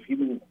underneath. He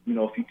would,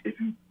 if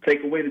you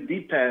take away the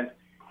deep pass,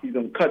 he's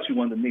going to cut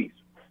you underneath.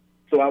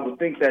 So I would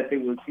think that they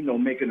would,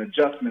 make an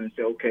adjustment and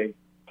say, okay,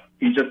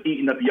 he's just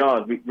eating up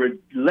yards. We're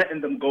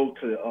letting them go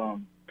to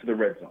the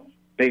red zone,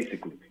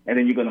 basically. And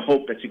then you're going to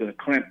hope that you're going to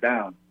clamp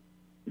down.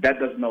 That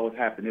doesn't always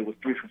happen. It was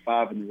 3 for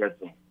 5 in the red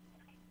zone.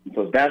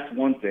 So that's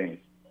one thing.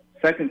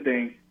 Second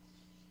thing,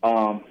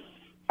 I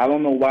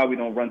don't know why we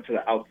don't run to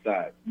the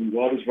outside. We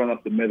always run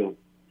up the middle.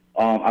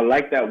 I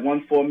like that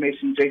one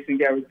formation Jason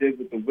Garrett did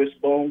with the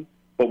wishbone,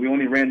 but we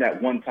only ran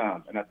that one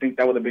time. And I think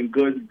that would have been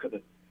good. We could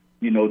have,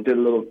 did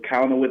a little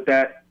counter with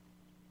that.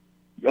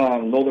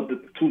 Load up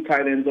the 2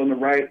 tight ends on the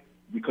right.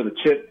 We could have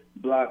chipped,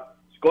 blocked.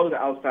 Just go to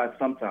the outside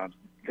sometimes.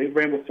 They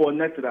ran with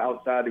Fournette to the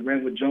outside. They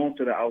ran with Jones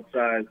to the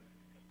outside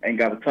and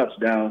got a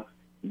touchdown.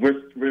 Risk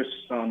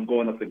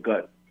going up the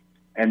gut.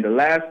 And the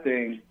last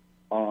thing,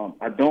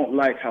 I don't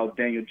like how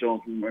Daniel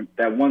Jones,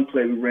 that one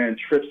play we ran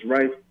trips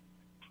right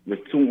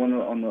with 2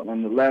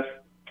 on the left.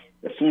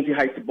 As soon as he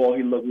hiked the ball,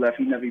 he looked left.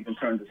 He never even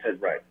turned his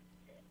head right.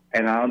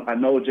 And I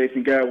know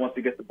Jason Garrett wants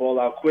to get the ball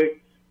out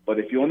quick, but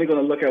if you're only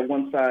going to look at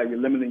one side, you're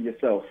limiting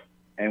yourself.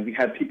 And we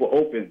had people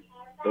open.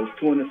 Those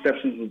 2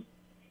 interceptions was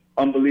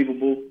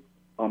unbelievable.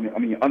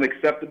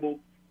 Unacceptable.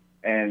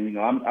 And,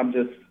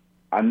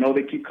 I know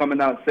they keep coming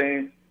out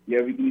saying,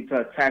 yeah, we need to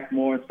attack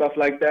more and stuff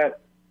like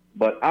that,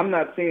 but I'm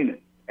not seeing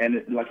it.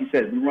 And like you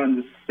said, we run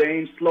the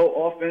same slow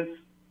offense,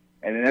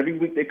 and then every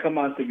week they come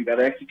out and say we got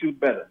to execute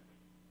better.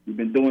 We've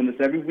been doing this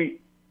every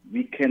week.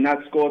 We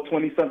cannot score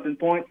 20-something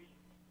points,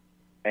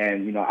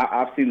 and,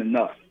 I've seen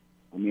enough.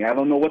 I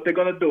don't know what they're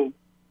going to do,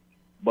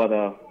 but,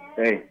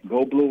 hey,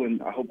 go blue,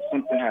 and I hope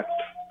something happens.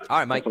 All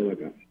right, Mike.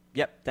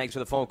 Yep, thanks for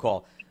the phone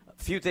call.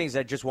 A few things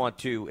I just want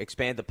to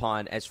expand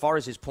upon. As far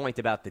as his point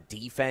about the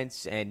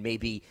defense and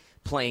maybe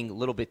playing a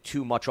little bit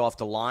too much off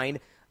the line,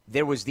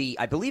 there was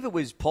I believe it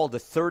was, Paul, the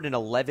 3rd and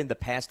 11, the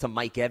pass to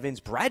Mike Evans.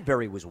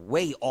 Bradbury was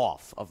way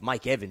off of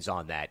Mike Evans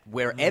on that,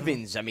 where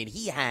Evans,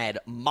 he had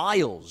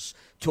miles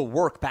to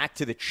work back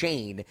to the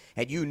chain,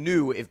 and you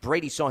knew if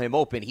Brady saw him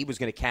open, he was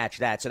going to catch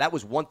that. So that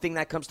was one thing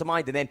that comes to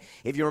mind. And then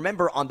if you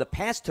remember on the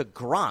pass to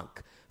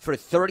Gronk for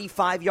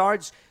 35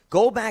 yards,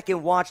 go back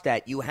and watch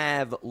that. You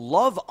have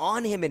Love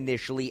on him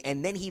initially,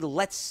 and then he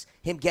lets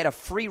him get a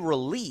free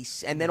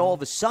release, and then all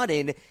of a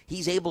sudden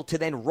he's able to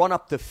then run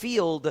up the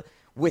field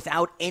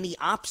without any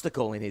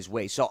obstacle in his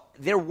way. So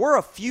there were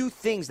a few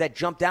things that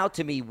jumped out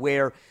to me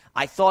where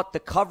I thought the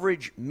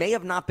coverage may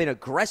have not been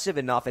aggressive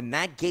enough, and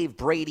that gave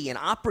Brady an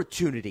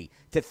opportunity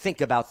to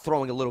think about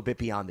throwing a little bit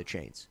beyond the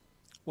chains.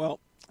 Well,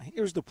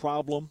 here's the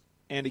problem.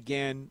 And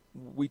again,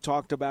 we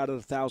talked about it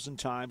 1,000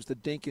 times, the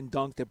dink and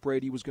dunk that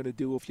Brady was going to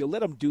do. If you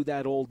let him do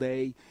that all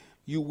day,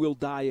 you will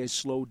die a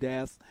slow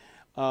death.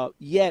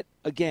 Yet,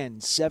 again,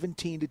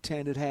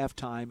 17-10 at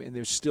halftime, and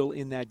they're still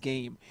in that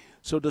game.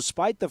 So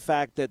despite the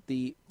fact that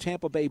the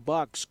Tampa Bay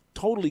Bucks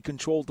totally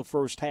controlled the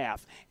first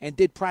half and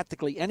did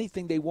practically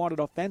anything they wanted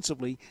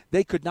offensively,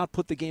 they could not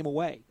put the game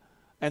away,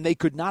 and they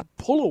could not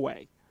pull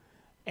away.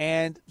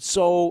 And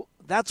so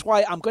that's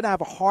why I'm going to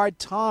have a hard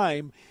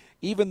time,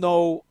 even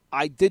though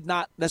I did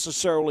not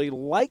necessarily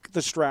like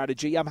the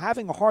strategy, I'm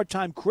having a hard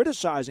time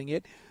criticizing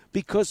it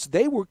because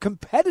they were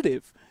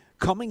competitive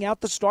coming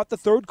out to start the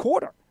third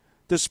quarter,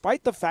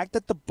 despite the fact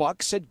that the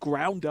Bucks had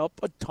ground up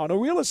a ton of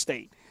real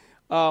estate.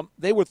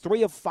 They were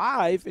 3 of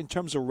 5 in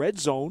terms of red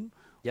zone,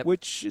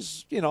 which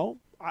is,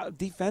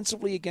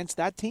 defensively against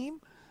that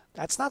team,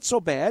 that's not so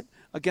bad.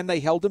 Again, they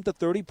held them to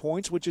 30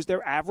 points, which is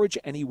their average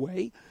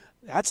anyway.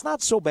 That's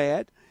not so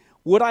bad.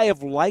 Would I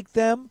have liked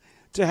them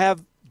to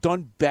have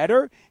done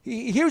better?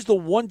 Here's the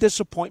one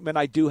disappointment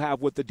I do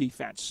have with the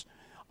defense.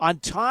 On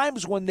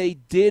times when they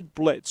did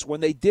blitz,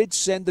 when they did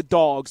send the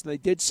dogs, and they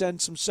did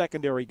send some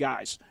secondary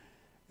guys,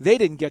 they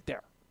didn't get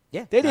there.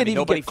 Yeah, they didn't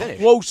even get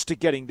close to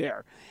getting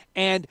there.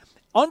 And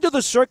under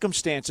the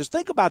circumstances,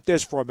 think about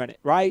this for a minute,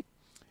 right?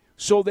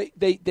 So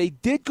they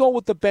did go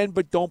with the bend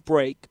but don't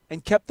break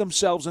and kept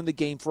themselves in the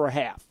game for a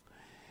half.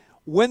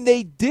 When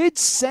they did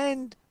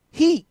send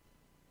heat,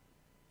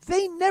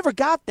 they never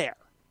got there.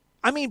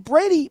 I mean,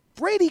 Brady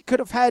could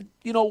have had,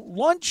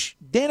 lunch,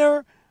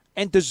 dinner,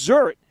 and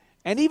dessert,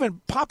 and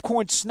even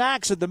popcorn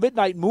snacks at the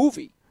midnight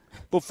movie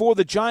before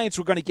the Giants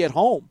were going to get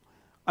home.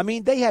 I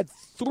mean, they had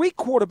 3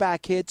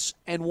 quarterback hits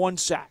and 1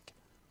 sack.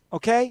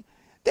 Okay?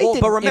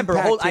 But remember,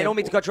 I don't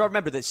mean to cut you off.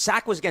 Remember, the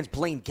sack was against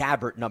Blaine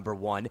Gabbert, number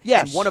 1.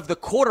 Yes. And one of the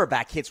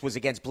quarterback hits was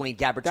against Blaine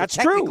Gabbert. That's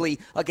so technically,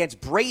 true. Against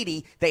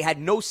Brady, they had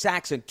no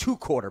sacks and 2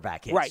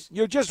 quarterback hits. Right.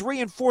 You're just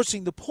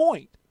reinforcing the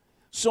point.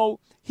 So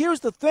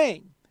here's the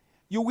thing.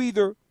 You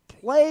either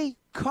play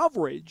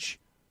coverage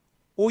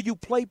or you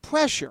play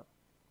pressure.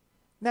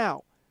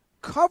 Now,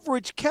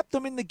 coverage kept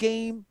them in the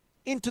game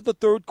into the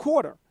third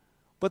quarter.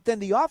 But then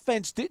the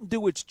offense didn't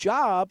do its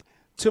job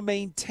to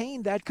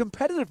maintain that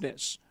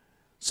competitiveness.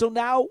 So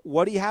now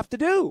what do you have to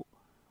do?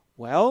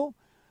 Well,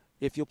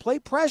 if you play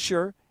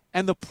pressure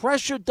and the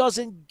pressure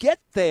doesn't get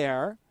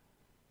there,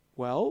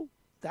 well,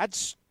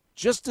 that's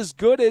just as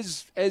good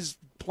as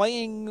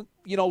playing,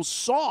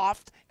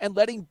 soft and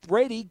letting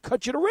Brady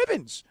cut you to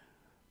ribbons.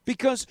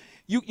 Because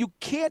you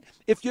can't,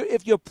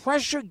 if your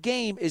pressure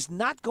game is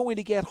not going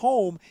to get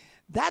home,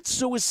 that's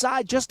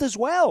suicide just as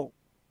well.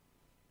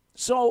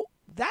 So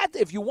that,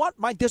 if you want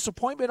my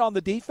disappointment on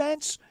the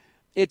defense,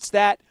 it's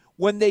that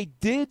when they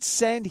did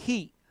send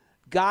heat,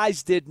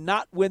 guys did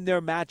not win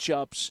their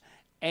matchups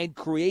and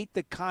create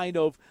the kind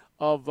of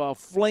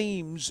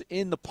flames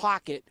in the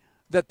pocket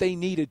that they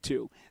needed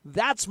to.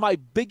 That's my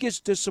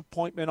biggest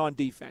disappointment on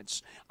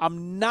defense.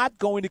 I'm not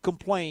going to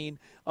complain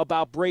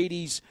about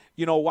Brady's,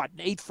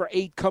 8 for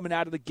 8 coming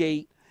out of the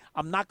gate.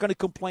 I'm not going to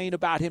complain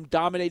about him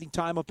dominating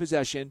time of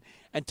possession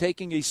and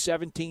taking a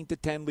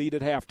 17-10 lead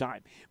at halftime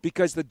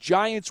because the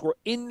Giants were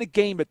in the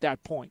game at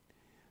that point.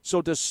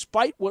 So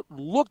despite what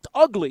looked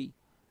ugly,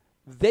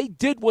 they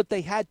did what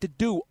they had to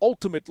do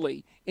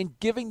ultimately in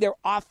giving their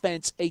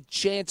offense a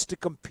chance to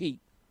compete.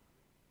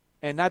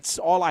 And that's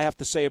all I have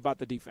to say about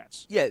the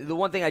defense. Yeah, the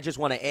one thing I just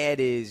want to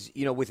add is,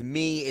 with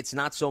me, it's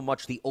not so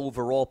much the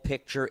overall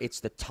picture,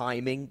 it's the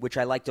timing, which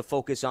I like to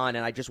focus on.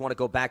 And I just want to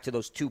go back to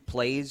those 2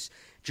 plays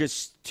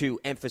just to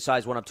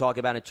emphasize what I'm talking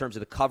about in terms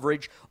of the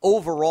coverage.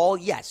 Overall,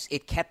 yes,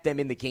 it kept them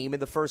in the game in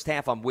the first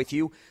half. I'm with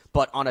you.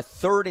 But on a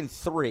 3rd and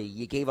 3,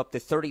 you gave up the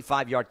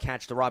 35-yard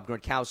catch to Rob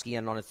Gronkowski.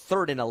 And on a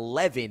 3rd and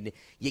 11,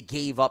 you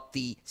gave up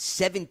the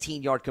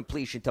 17-yard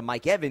completion to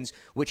Mike Evans,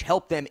 which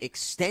helped them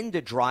extend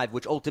a drive,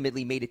 which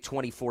ultimately made it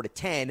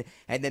 24-10.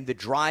 And then the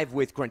drive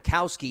with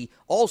Gronkowski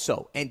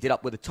also ended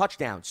up with a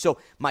touchdown. So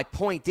my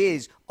point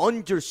is,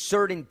 under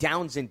certain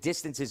downs and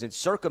distances and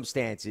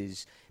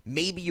circumstances,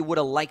 maybe you would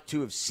have liked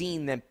to have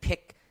seen them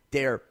pick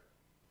their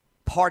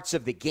parts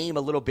of the game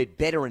a little bit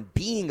better and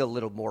being a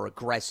little more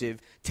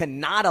aggressive to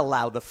not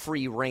allow the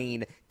free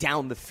reign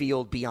down the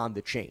field beyond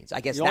the chains.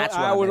 I guess that's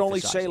what I would only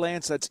emphasizing. say,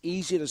 Lance, that's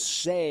easy to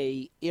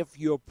say if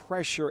your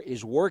pressure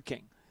is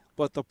working.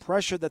 But the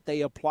pressure that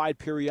they applied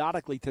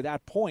periodically to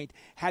that point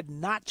had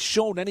not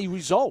shown any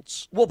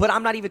results. Well, but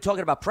I'm not even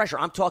talking about pressure.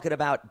 I'm talking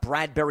about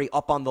Bradbury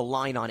up on the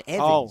line on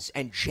Evans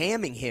and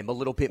jamming him a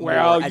little bit more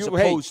as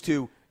opposed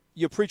to...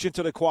 You're preaching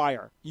to the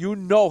choir. You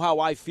know how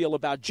I feel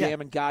about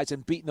jamming guys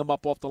and beating them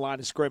up off the line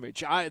of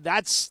scrimmage.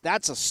 That's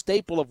a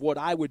staple of what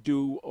I would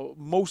do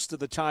most of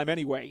the time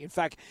anyway. In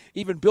fact,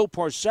 even Bill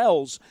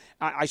Parcells,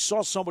 I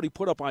saw somebody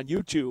put up on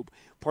YouTube,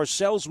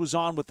 Parcells was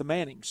on with the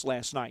Mannings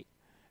last night.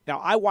 Now,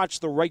 I watch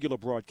the regular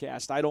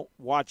broadcast. I don't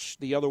watch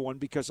the other one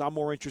because I'm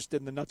more interested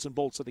in the nuts and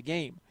bolts of the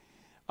game.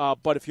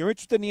 But if you're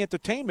interested in the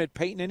entertainment,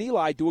 Peyton and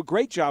Eli do a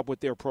great job with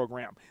their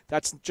program.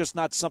 That's just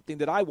not something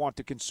that I want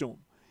to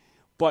consume.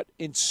 But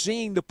in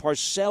seeing the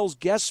Parcells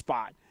guest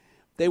spot,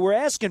 they were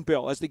asking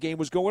Bill as the game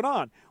was going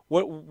on,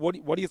 what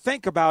do you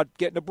think about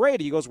getting to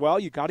Brady? He goes, well,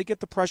 you got to get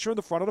the pressure in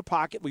the front of the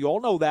pocket. We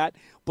all know that.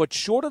 But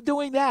short of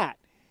doing that,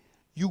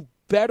 you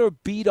better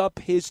beat up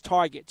his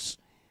targets.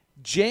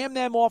 Jam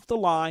them off the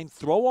line,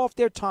 throw off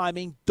their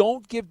timing,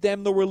 don't give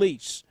them the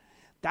release.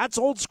 That's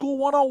old school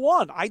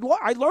 101.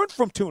 I learned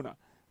from Tuna.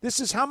 This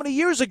is how many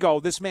years ago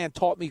this man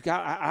taught me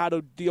how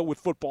to deal with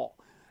football.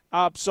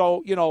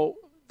 So,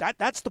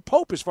 that's the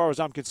Pope as far as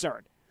I'm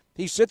concerned.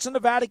 He sits in the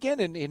Vatican,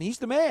 and he's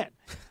the man.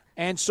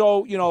 And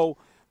so,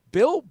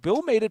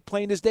 Bill made it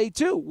plain as day,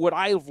 too. Would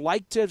I have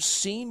liked to have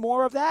seen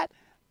more of that?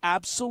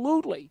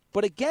 Absolutely.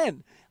 But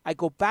again, I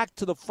go back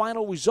to the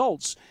final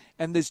results,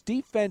 and this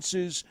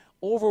defense's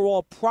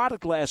overall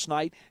product last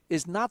night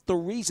is not the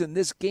reason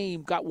this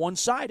game got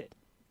one-sided.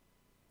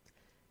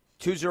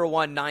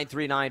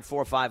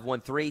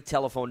 201-939-4513,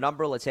 telephone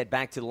number. Let's head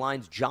back to the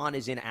lines. John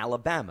is in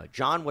Alabama.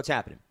 John, what's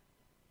happening?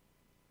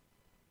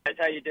 Guys,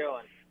 how you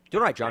doing?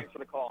 Doing all right, John. Thanks for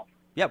the call.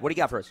 Yeah, what do you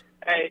got for us?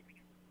 Hey,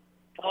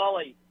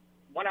 Paulie,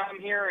 what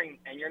I'm hearing,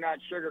 and you're not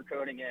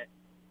sugarcoating it,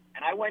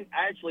 and I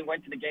actually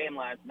went to the game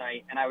last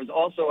night, and I was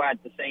also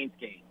at the Saints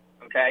game,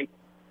 okay?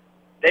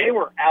 They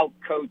were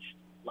out-coached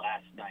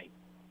last night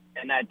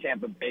in that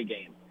Tampa Bay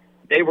game.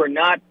 They were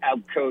not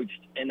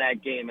out-coached in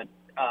that game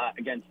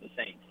against the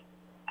Saints.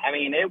 I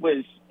mean, it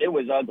was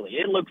ugly.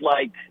 It looked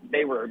like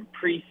they were in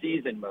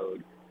preseason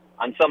mode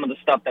on some of the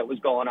stuff that was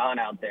going on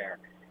out there.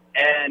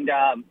 And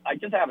I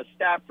just have a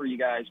stat for you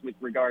guys with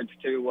regards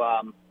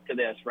to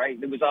this,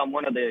 right? It was on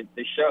one of the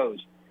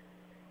shows.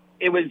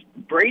 It was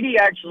Brady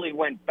actually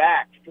went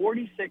back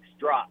 46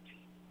 drops,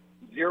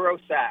 0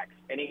 sacks,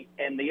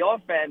 and the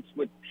offense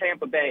with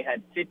Tampa Bay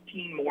had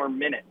 15 more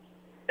minutes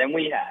than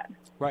we had.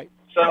 Right.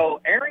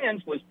 So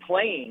Arians was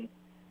playing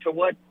to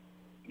what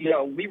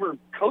we were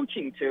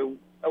coaching to.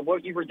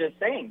 What you were just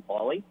saying,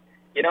 Paulie,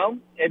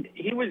 and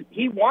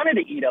he wanted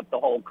to eat up the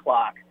whole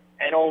clock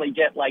and only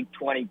get like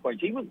 20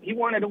 points. He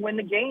wanted to win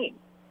the game.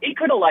 He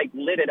could have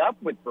lit it up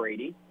with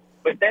Brady,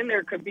 but then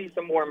there could be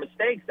some more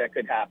mistakes that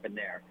could happen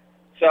there.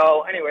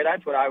 So anyway,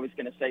 that's what I was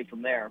going to say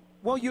from there.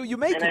 Well, you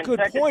make a good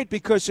point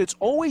because it's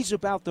always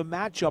about the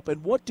matchup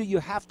and what do you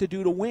have to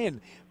do to win.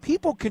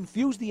 People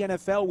confuse the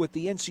NFL with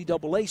the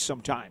NCAA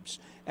sometimes,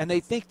 and they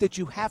think that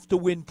you have to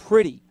win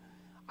pretty.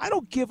 I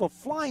don't give a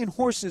flying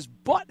horse's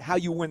butt how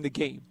you win the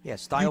game. Yeah,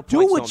 style you points do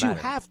what don't you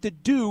matter. have to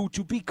do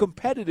to be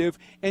competitive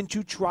and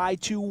to try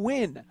to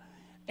win.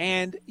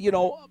 And,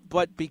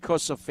 but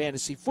because of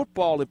fantasy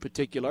football in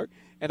particular,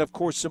 and of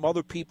course some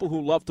other people who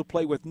love to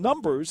play with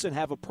numbers and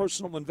have a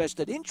personal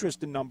invested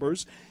interest in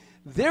numbers,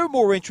 they're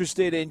more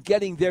interested in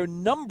getting their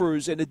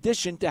numbers in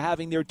addition to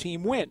having their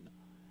team win.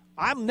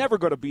 I'm never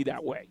going to be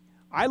that way.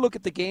 I look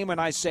at the game and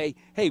I say,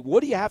 hey,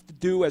 what do you have to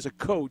do as a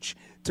coach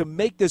to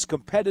make this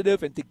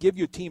competitive and to give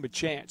your team a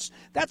chance?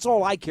 That's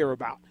all I care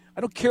about.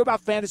 I don't care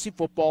about fantasy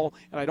football,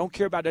 and I don't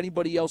care about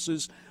anybody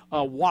else's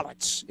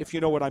wallets, if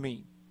you know what I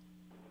mean.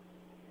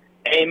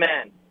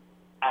 Amen.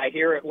 I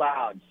hear it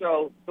loud.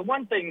 So the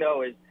one thing,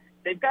 though, is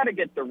they've got to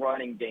get the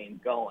running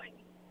game going.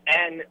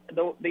 And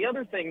the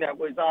other thing that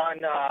was on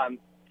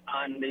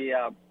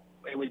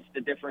it was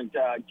the different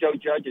Joe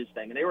Judge's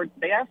thing. And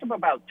they asked him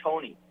about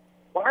Tony.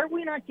 Why are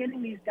we not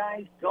getting these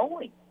guys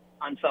going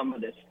on some of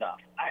this stuff?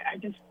 I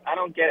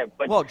don't get it.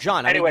 But well,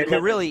 John, anyway,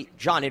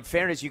 John, in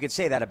fairness, you could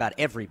say that about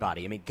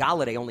everybody. I mean,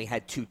 Galladay only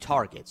had 2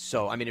 targets.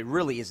 So, I mean, it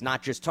really is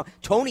not just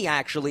Tony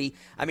actually.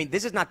 I mean,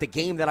 this is not the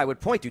game that I would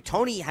point to.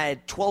 Tony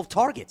had 12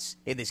 targets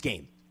in this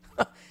game.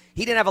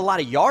 He didn't have a lot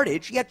of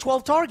yardage. He had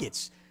 12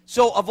 targets.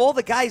 So, of all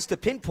the guys to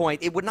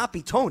pinpoint, it would not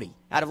be Tony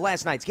out of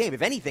last night's game.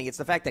 If anything, it's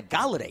the fact that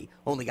Galladay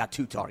only got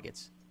 2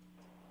 targets.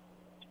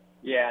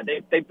 Yeah,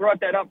 they brought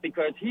that up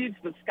because he's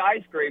the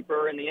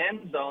skyscraper in the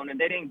end zone, and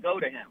they didn't go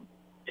to him.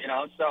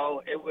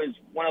 So it was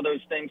one of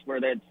those things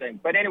where they'd say.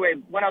 But anyway,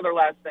 one other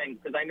last thing,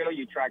 because I know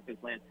you track this,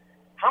 Lance.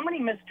 How many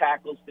missed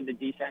tackles did the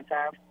defense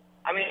have?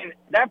 I mean,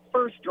 that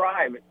first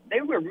drive,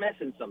 they were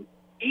missing some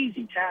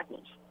easy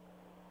tackles.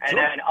 And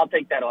then I'll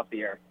take that off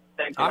the air.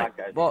 Thanks a lot,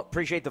 guys. Well,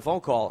 appreciate the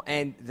phone call.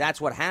 And that's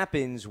what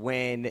happens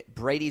when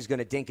Brady's going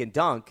to dink and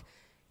dunk.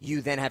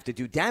 You then have to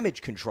do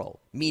damage control,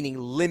 meaning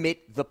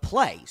limit the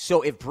play.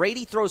 So if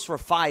Brady throws for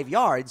 5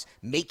 yards,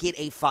 make it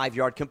a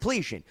 5-yard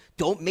completion.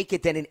 Don't make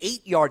it then an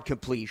 8-yard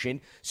completion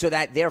so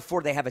that,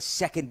 therefore, they have a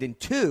 2nd and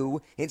 2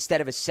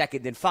 instead of a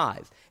 2nd and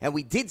 5. And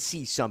we did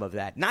see some of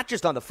that, not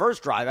just on the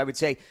first drive, I would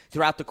say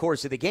throughout the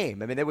course of the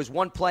game. I mean, there was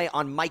one play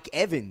on Mike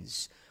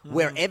Evans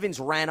where Evans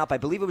ran up. I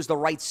believe it was the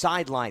right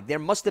sideline. There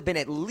must have been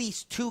at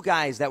least two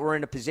guys that were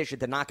in a position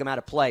to knock him out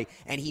of play,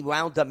 and he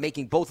wound up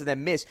making both of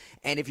them miss.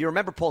 And if you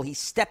remember, Paul, he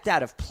stepped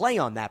out of play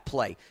on that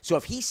play. So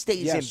if he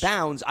stays in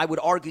bounds, I would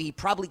argue he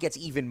probably gets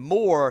even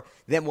more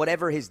than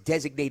whatever his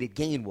designated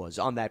gain was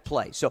on that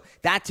play. So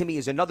that, to me,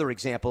 is another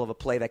example of a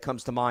play that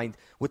comes to mind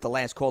with the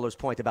last caller's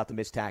point about the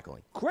missed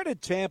tackling.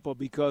 Credit Tampa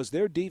because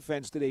their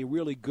defense did a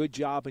really good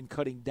job in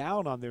cutting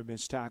down on their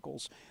missed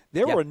tackles.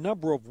 There were a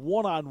number of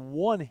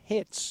one-on-one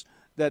hits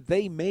that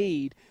they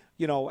made,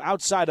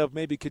 outside of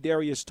maybe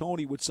Kadarius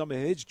Toney with some of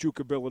his juke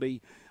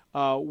ability,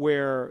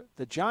 where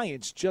the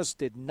Giants just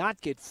did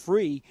not get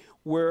free,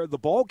 where the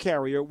ball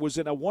carrier was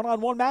in a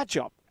one-on-one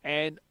matchup.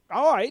 And,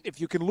 all right,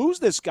 if you can lose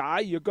this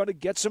guy, you're going to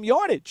get some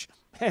yardage.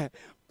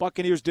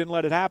 Buccaneers didn't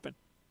let it happen.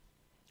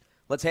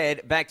 Let's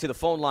head back to the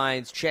phone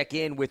lines, check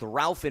in with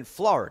Ralph in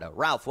Florida.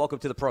 Ralph, welcome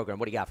to the program.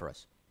 What do you got for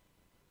us?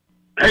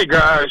 Hey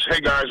guys,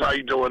 how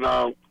you doing?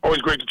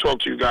 Always great to talk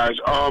to you guys.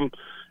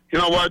 You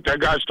know what? That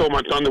guy stole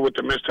my thunder with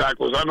the missed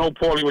tackles. I know,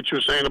 Paulie, what you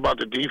were saying about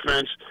the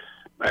defense.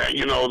 That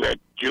you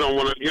don't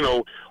want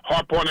to,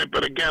 harp on it.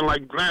 But again,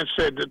 like Grant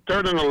said, the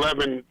 3rd and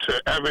 11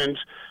 to Evans,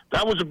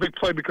 that was a big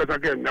play because,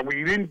 again,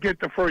 we didn't get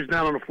the first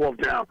down on the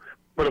 4th down.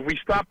 But if we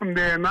stop him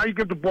there, now you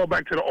give the ball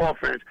back to the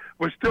offense.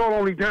 We're still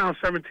only down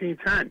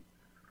 17-10.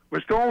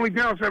 We're still only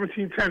down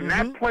 17-10.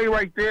 That play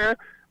right there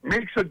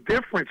makes a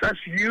difference. That's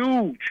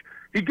huge.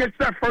 He gets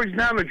that first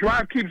down. The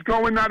drive keeps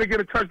going. Now they get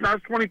a touchdown.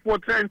 It's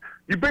 24-10.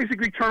 You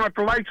basically turn off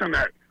the lights on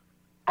that,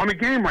 on the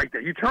game right there.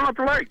 You turn off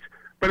the lights.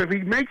 But if he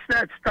makes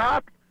that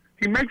stop,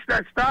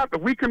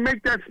 If we can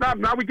make that stop,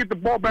 now we get the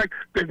ball back.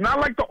 It's not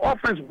like the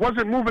offense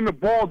wasn't moving the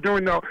ball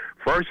during the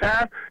first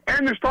half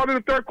and the start of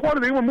the 3rd quarter.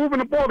 They were moving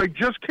the ball. They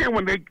just can't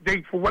when they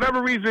for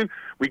whatever reason,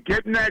 we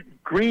get in that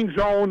green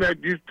zone that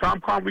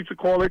Tom Conley used to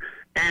call it,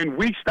 and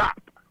we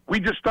stop. We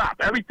just stop.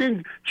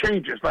 Everything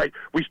changes. Like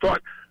we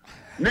start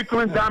nickel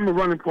and diamond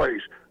running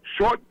plays,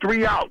 short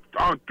 3 yard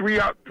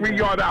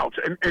outs,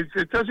 and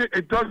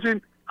it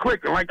doesn't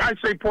click. And like I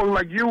say, Paul,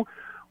 like you,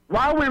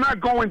 why we're not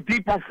going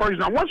deep on first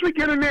down? Once we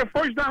get in there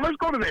first down, let's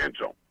go to the end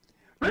zone.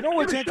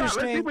 What's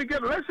interesting?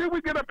 Let's see if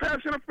we get a pass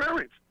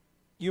interference.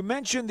 You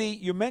mentioned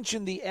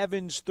the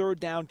Evans 3rd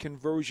down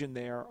conversion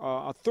there,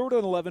 a 3rd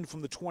and 11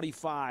 from the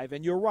 25,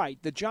 and you're right.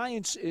 The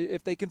Giants,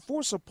 if they can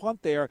force a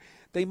punt there,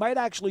 they might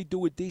actually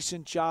do a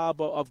decent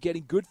job of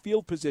getting good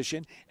field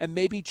position and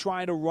maybe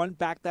trying to run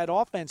back that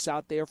offense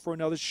out there for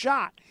another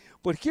shot.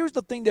 But here's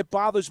the thing that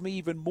bothers me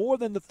even more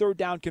than the 3rd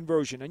down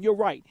conversion, and you're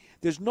right.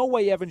 There's no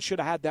way Evans should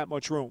have had that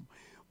much room.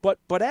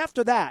 But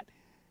after that,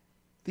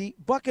 the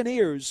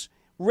Buccaneers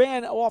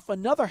ran off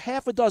another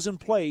half a dozen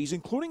plays,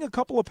 including a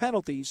couple of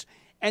penalties,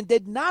 and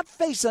did not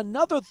face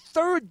another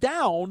 3rd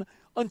down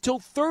until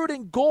 3rd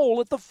and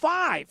goal at the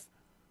 5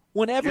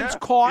 when Evans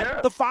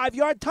caught the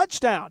 5-yard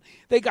touchdown.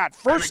 They got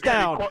first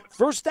down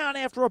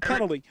after a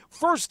penalty,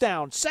 first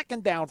down,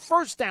 second down,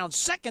 first down,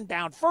 second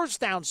down,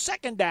 first down,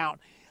 second down.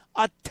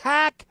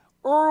 Attack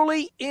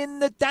early in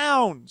the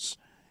downs.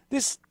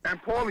 And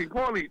Paulie,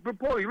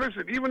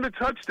 listen, even the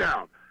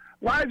touchdown.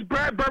 Why is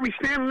Bradbury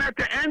standing at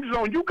the end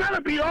zone? You got to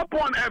be up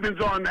on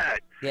Evans on that.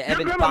 Yeah,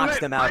 Evans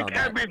boxed him out on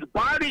that. Evans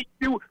body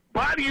you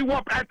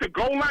up at the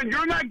goal line.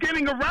 You're not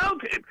getting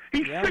around him.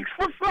 He's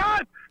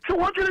 6'5",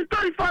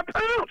 235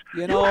 pounds.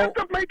 You have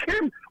to make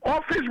him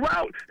off his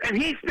route, and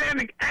he's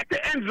standing at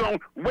the end zone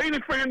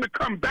waiting for him to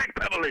come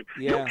backpedaling.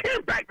 Yeah. You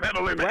can't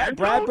backpedal in the end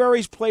zone.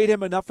 Bradbury's played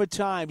him enough of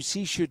times.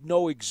 He should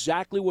know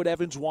exactly what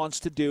Evans wants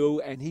to do,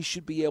 and he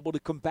should be able to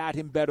combat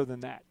him better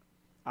than that.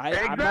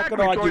 I'm not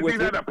going to argue with you.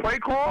 Is that a play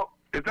call?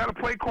 Is that a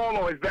play call,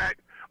 or is that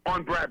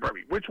on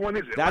Bradbury? Which one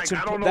is it? That's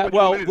I don't know which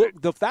one is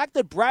it. The fact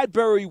that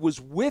Bradbury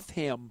was with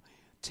him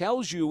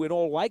tells you in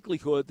all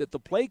likelihood that the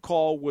play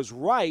call was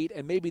right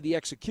and maybe the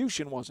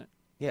execution wasn't.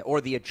 Yeah,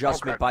 or the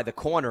adjustment by the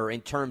corner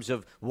in terms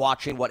of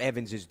watching what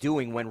Evans is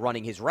doing when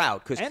running his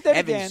route, because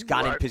Evans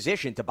got in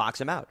position to box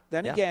him out.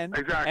 Then again,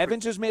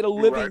 Evans has made a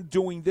living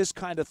doing this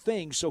kind of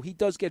thing, so he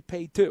does get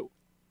paid too.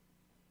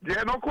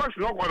 Yeah, no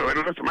question.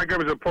 Listen, Mike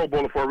Evans is a Pro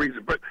Bowler for a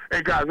reason. But,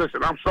 hey, guys,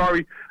 listen, I'm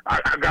sorry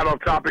I got off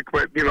topic,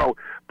 but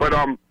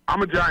I'm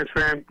a Giants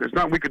fan. There's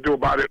nothing we could do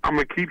about it. I'm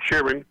going to keep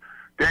cheering.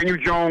 Daniel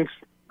Jones,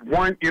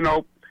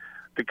 the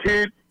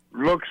kid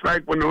looks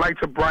like when the lights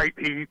are bright,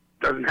 he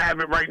doesn't have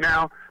it right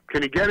now.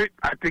 Can he get it?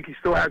 I think he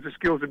still has the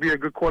skills to be a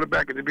good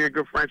quarterback and to be a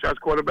good franchise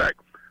quarterback.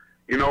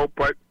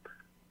 But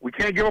we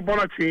can't give up on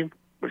our team.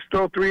 We're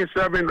still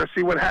 3-7. Let's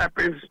see what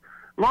happens. As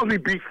long as we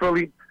beat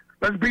Philly,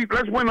 let's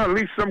win at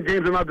least some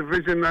games in our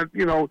division, and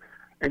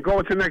go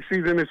into next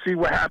season and see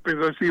what happens.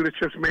 Let's see the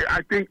chips made.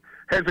 I think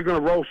heads are going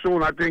to roll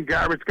soon. I think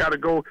Garrett's got to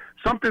go.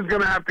 Something's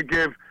going to have to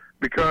give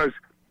because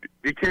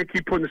you can't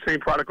keep putting the same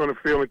product on the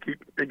field and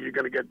keep thinking you're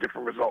going to get a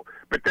different result.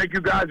 But thank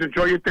you, guys.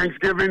 Enjoy your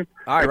Thanksgiving.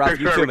 All right, Ralph,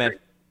 you too, man.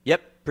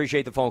 Yep,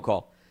 appreciate the phone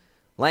call.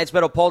 Lance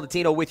Meadow, Paul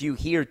Dottino with you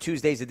here,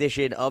 Tuesday's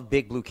edition of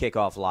Big Blue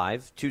Kickoff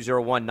Live,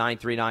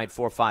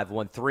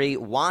 201-939-4513.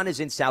 Juan is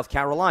in South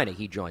Carolina.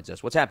 He joins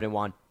us. What's happening,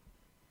 Juan?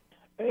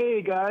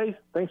 Hey, guys.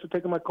 Thanks for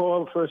taking my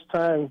call.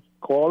 First-time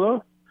caller.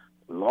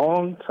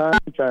 long-time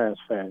Giants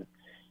fan.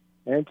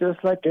 And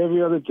just like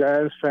every other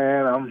Giants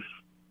fan, I'm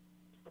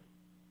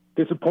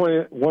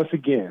disappointed once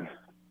again.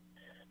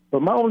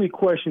 But my only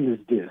question is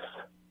this.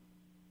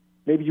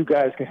 Maybe you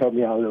guys can help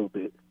me out a little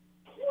bit.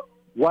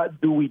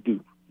 What do we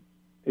do?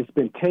 It's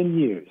been 10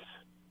 years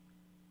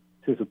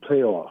since a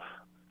playoff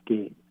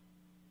game.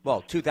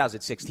 Well,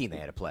 2016 they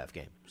had a playoff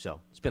game, so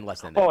it's been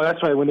less than that. Oh,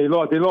 that's right. When they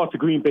lost to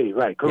Green Bay.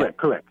 Right, correct.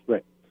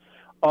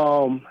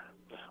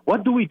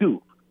 What do we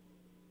do?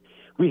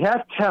 We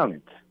have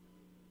talent,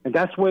 and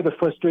that's where the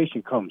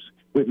frustration comes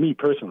with me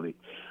personally.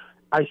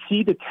 I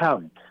see the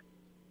talent,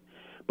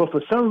 but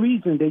for some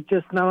reason they're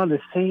just not on the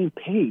same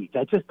page.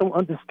 I just don't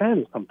understand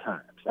it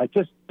sometimes. I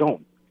just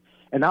don't.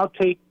 And I'll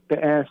take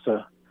the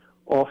answer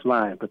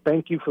offline, but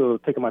thank you for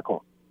taking my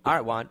call. All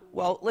right, Juan.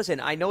 Well, listen,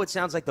 I know it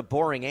sounds like the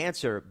boring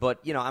answer, but,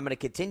 I'm going to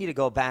continue to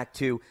go back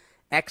to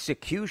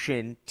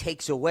execution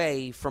takes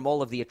away from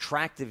all of the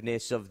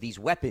attractiveness of these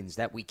weapons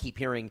that we keep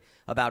hearing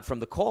about from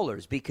the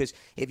callers. Because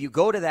if you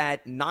go to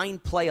that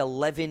 9-play,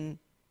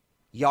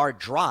 11-yard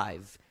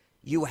drive,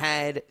 you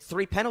had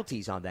 3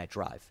 penalties on that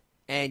drive,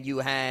 and you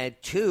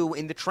had 2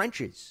 in the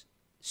trenches.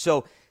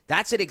 So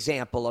that's an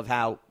example of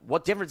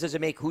what difference does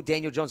it make who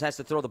Daniel Jones has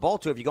to throw the ball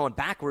to if you're going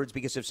backwards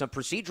because of some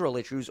procedural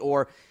issues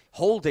or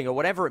holding or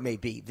whatever it may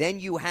be. Then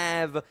you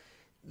have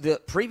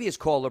the previous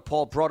caller,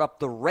 Paul, brought up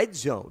the red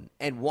zone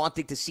and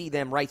wanting to see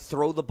them,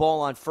 throw the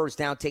ball on first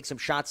down, take some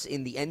shots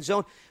in the end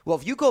zone. Well,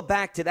 if you go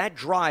back to that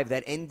drive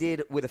that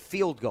ended with a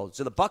field goal,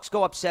 so the Bucs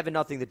go up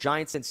 7-0, the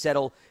Giants then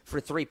settle for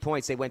 3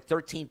 points. They went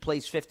 13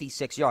 plays,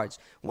 56 yards.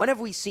 When have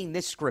we seen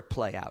this script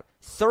play out?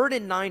 3rd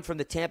and 9 from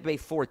the Tampa Bay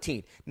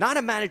 14. Not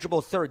a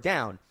manageable third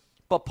down.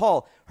 But,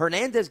 Paul,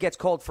 Hernandez gets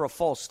called for a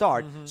false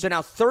start, so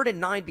now 3rd and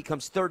 9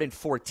 becomes 3rd and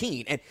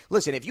 14. And,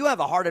 listen, if you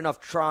have a hard enough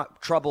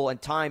trouble and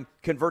time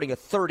converting a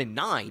 3rd and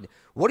 9,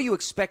 what do you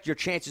expect your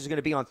chances are going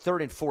to be on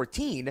 3rd and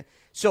 14?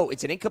 So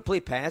it's an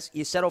incomplete pass.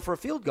 You settle for a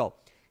field goal.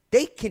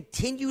 They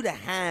continue to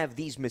have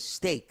these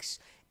mistakes.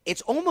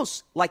 It's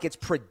almost like it's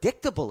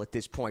predictable at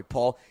this point,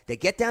 Paul. They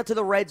get down to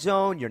the red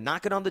zone. You're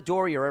knocking on the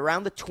door. You're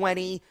around the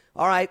 20.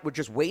 All right, we're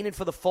just waiting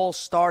for the false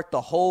start, the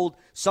hold,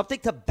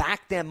 something to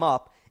back them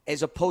up,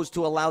 as opposed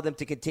to allow them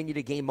to continue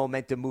to gain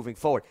momentum moving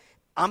forward.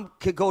 I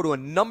could go to a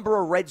number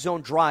of red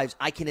zone drives.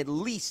 I can at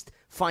least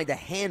find a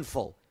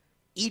handful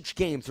each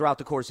game throughout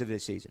the course of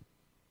this season.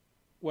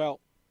 Well,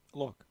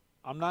 look,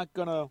 I'm not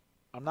gonna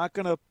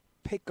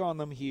pick on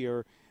them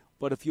here,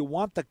 but if you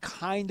want the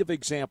kind of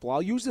example,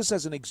 I'll use this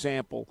as an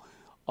example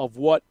of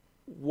what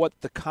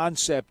the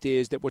concept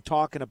is that we're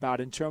talking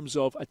about in terms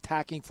of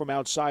attacking from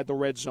outside the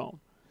red zone.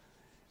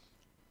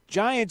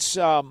 Giants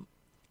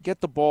get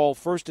the ball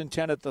 1st and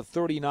 10 at the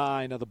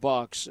 39 of the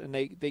Bucs, and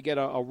they get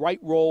a right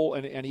roll,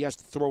 and he has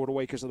to throw it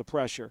away because of the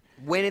pressure.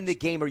 When in the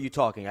game are you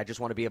talking? I just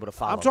want to be able to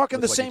follow. I'm talking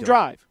the same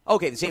drive.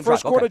 Okay, the same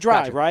first drive. Quarter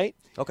drive, right?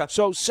 Okay.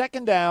 So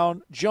 2nd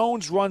down,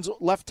 Jones runs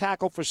left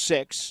tackle for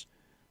 6.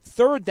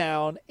 3rd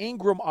down,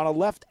 Ingram on a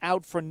left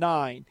out for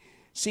 9.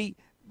 See,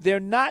 they're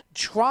not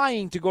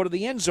trying to go to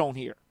the end zone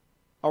here.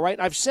 All right?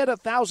 I've said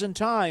 1,000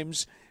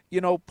 times,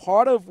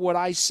 part of what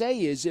I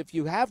say is if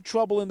you have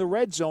trouble in the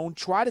red zone,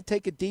 try to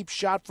take a deep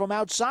shot from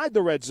outside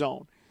the red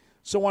zone.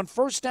 So on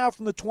 1st down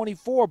from the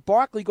 24,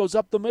 Barkley goes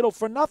up the middle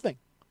for nothing.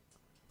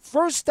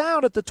 1st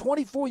down at the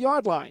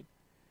 24-yard line.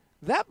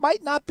 That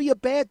might not be a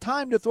bad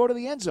time to throw to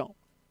the end zone.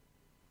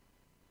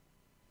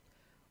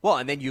 Well,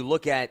 and then you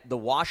look at the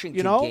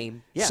Washington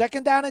game. Yeah.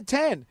 2nd down and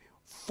 10.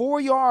 4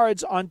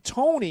 yards on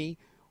Tony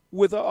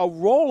with a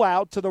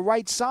rollout to the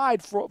right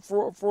side for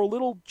a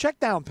little check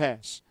down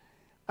pass.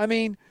 I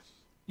mean,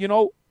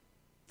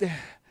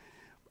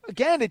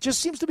 again, it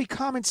just seems to be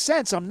common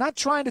sense. I'm not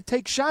trying to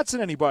take shots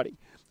at anybody.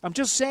 I'm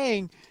just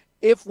saying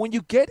if when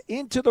you get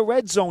into the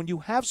red zone you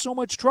have so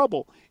much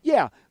trouble,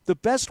 the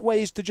best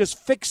way is to just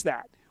fix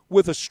that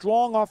with a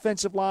strong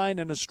offensive line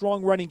and a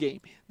strong running game.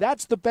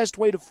 That's the best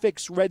way to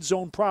fix red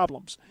zone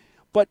problems.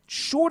 But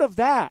short of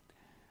that,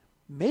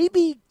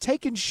 maybe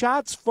taking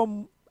shots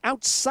from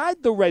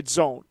outside the red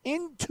zone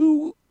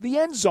into the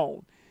end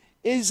zone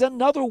is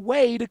another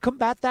way to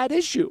combat that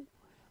issue.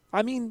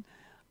 I mean,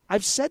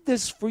 I've said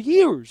this for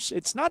years.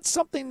 It's not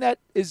something that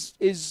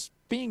is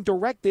being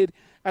directed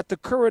at the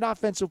current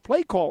offensive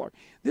play caller.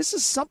 This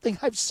is something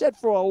I've said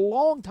for a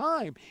long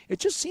time. It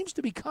just seems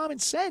to be common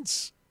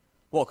sense.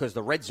 Well, because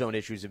the red zone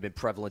issues have been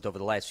prevalent over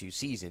the last few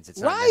seasons. It's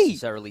not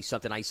necessarily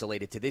something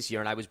isolated to this year.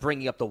 And I was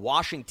bringing up the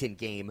Washington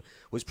game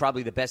was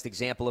probably the best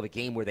example of a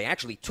game where they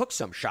actually took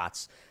some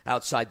shots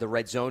outside the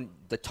red zone.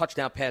 The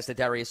touchdown pass to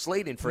Darius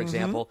Slayton, for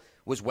example,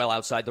 was well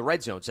outside the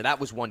red zone. So that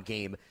was one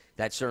game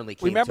that certainly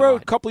came to mind. Remember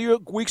a couple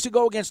of weeks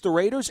ago against the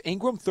Raiders,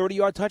 Ingram,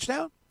 30-yard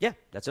touchdown? Yeah,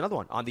 that's another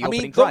one on the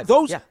opening drive.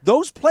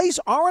 Those plays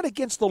aren't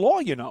against the law,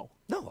 No,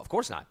 of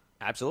course not.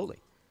 Absolutely.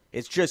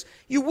 It's just,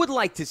 you would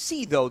like to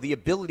see, though, the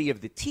ability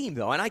of the team,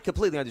 though, and I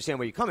completely understand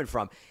where you're coming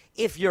from.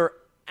 If you're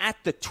at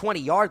the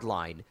 20-yard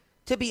line,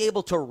 to be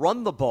able to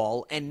run the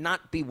ball and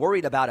not be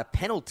worried about a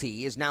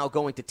penalty is now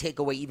going to take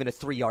away even a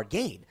 3-yard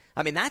gain.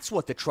 I mean, that's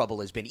what the trouble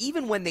has been.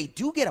 Even when they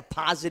do get a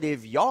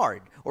positive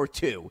yard or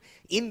two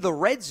in the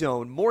red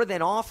zone, more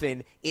than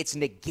often it's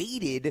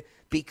negated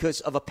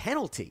because of a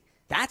penalty.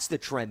 That's the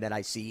trend that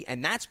I see,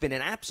 and that's been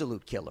an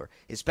absolute killer,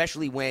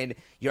 especially when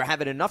you're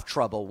having enough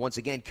trouble, once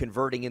again,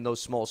 converting in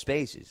those small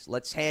spaces.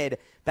 Let's head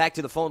back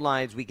to the phone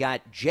lines. We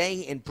got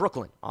Jay in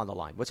Brooklyn on the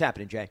line. What's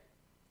happening, Jay?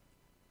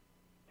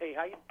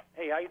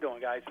 Hey, how you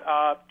doing, guys?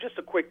 Just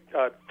a quick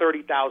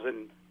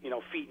 30,000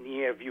 feet in the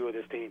air view of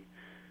this team.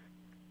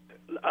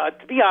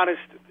 To be honest,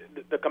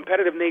 the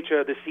competitive nature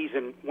of the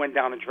season went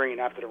down the drain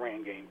after the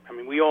rain game. I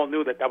mean, we all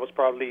knew that was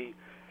probably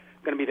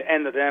going to be the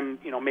end of them,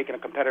 making a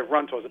competitive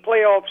run towards the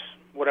playoffs,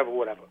 whatever.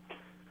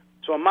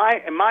 So in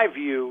my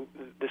view,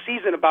 the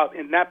season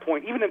in that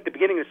point, even at the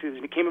beginning of the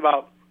season, became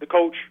about the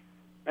coach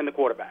and the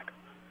quarterback.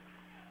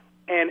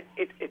 And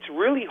it's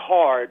really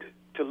hard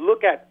to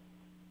look at.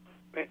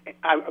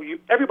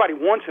 Everybody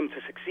wants him to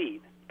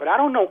succeed, but I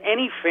don't know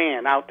any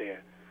fan out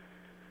there,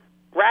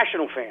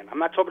 rational fan. I'm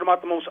not talking about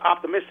the most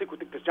optimistic who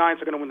think the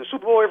Giants are going to win the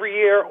Super Bowl every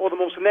year, or the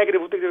most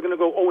negative who think they're going to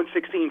go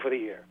 0-16 for the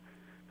year.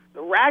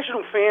 The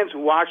rational fans who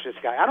watch this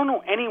guy, I don't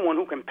know anyone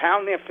who can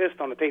pound their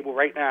fist on the table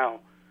right now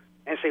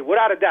and say,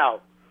 without a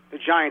doubt, the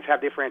Giants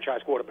have their franchise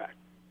quarterback.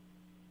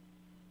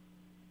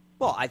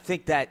 Well, I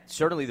think that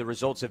certainly the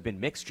results have been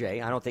mixed, Jay.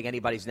 I don't think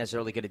anybody's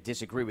necessarily going to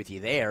disagree with you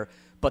there.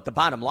 But the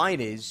bottom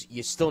line is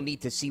you still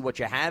need to see what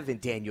you have in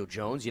Daniel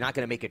Jones. You're not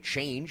going to make a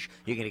change.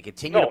 You're going to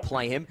continue to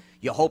play him.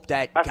 You hope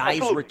that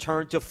guys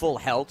return to full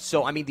health.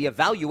 So, I mean, the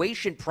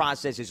evaluation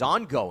process is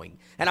ongoing.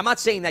 And I'm not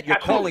saying that you're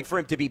calling for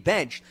him to be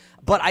benched,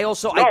 but I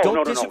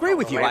don't disagree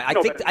with you.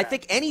 I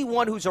think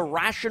anyone who's a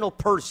rational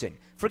person,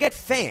 forget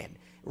fan,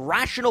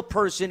 rational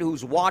person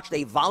who's watched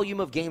a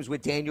volume of games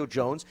with Daniel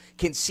Jones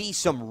can see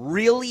some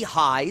really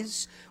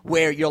highs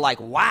where you're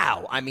like,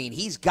 wow, I mean,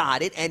 he's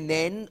got it. And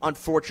then,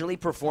 unfortunately,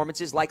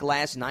 performances like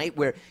last night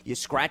where you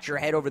scratch your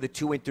head over the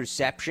 2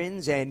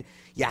 interceptions and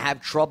you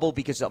have trouble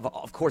because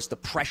of course, the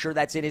pressure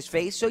that's in his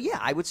face. So, yeah,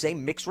 I would say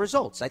mixed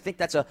results. I think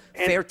that's a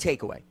fair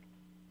takeaway.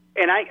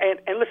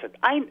 And listen,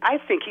 I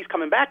think he's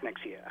coming back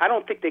next year. I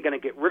don't think they're going to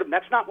get rid of him.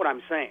 That's not what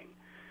I'm saying.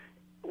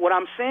 What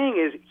I'm saying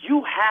is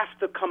you have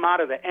to come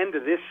out of the end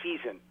of this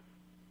season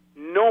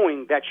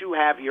knowing that you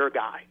have your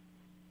guy.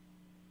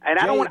 And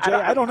Jay,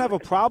 I don't have a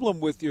problem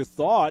with your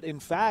thought. In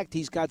fact,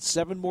 he's got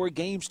 7 more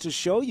games to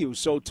show you.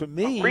 So to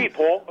me, agreed,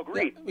 Paul.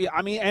 Agreed.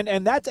 I mean,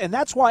 and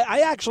that's why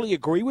I actually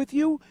agree with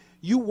you.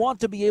 You want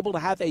to be able to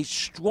have a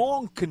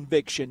strong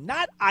conviction,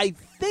 not I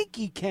think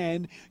he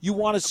can. You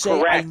want to say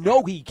Correct. I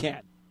know he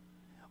can.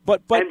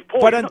 But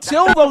Paul,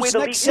 until those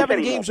next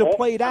 7 games are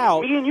played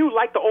out, me and you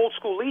like the old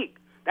school league.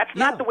 That's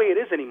not the way it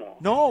is anymore.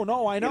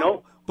 No, I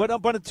know.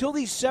 But until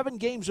these 7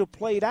 games are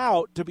played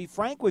out, to be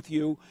frank with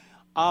you,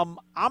 I'm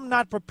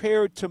not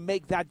prepared to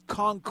make that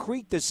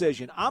concrete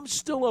decision. I'm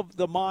still of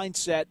the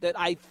mindset that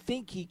I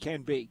think he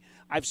can be.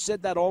 I've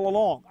said that all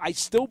along. I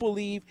still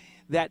believe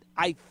that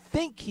I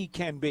think he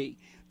can be.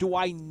 Do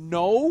I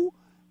know?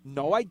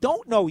 No, I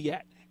don't know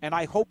yet. And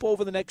I hope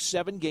over the next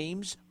 7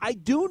 games I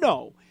do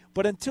know.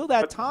 But until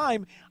that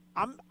time,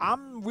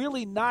 I'm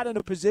really not in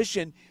a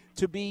position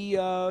to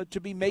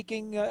be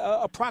making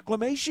a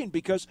proclamation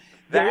because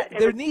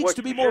there needs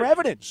to be more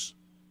evidence.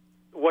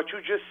 What you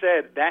just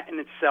said, that in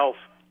itself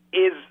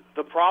is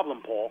the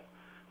problem, Paul.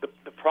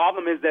 The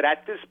problem is that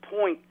at this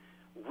point,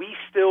 we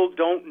still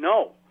don't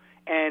know.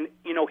 And,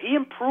 he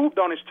improved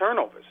on his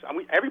turnovers. I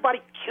mean,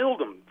 everybody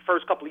killed him the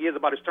first couple of years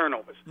about his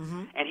turnovers.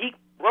 Mm-hmm. And he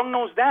wrung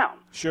those down.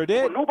 Sure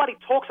did. What nobody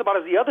talks about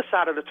is the other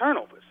side of the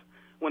turnovers.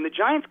 When the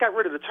Giants got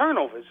rid of the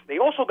turnovers, they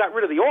also got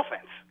rid of the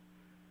offense.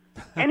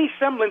 Any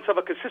semblance of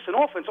a consistent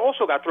offense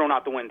also got thrown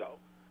out the window,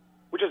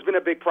 which has been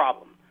a big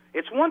problem.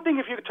 It's one thing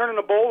if you're turning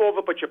the ball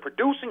over, but you're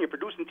producing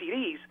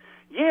TDs.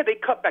 Yeah, they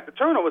cut back the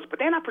turnovers, but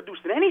they're not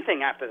producing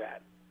anything after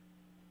that.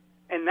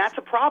 And that's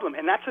a problem.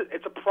 And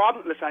it's a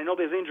problem. Listen, I know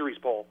there's injuries,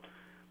 Paul,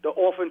 the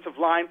offensive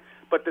line,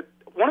 but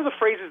one of the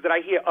phrases that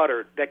I hear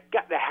uttered that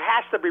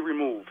has to be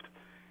removed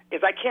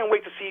is I can't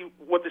wait to see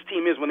what this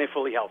team is when they're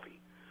fully healthy.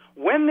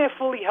 When they're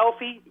fully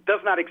healthy does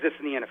not exist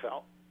in the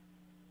NFL.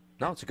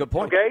 No, it's a good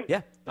point. Okay?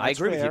 Yeah, I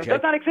agree with you, Jay. It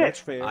does not exist. That's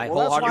fair. That's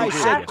why I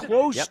said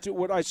close to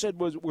what I said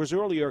was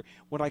earlier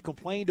when I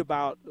complained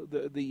about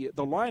the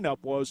lineup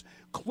was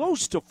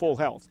close to full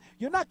health.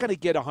 You're not going to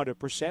get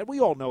 100%. We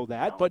all know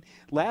that. But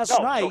last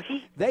night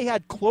they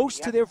had close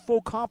to their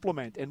full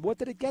complement. And what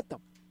did it get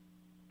them?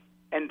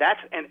 And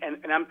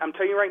I'm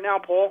telling you right now,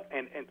 Paul,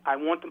 and I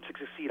want them to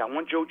succeed. I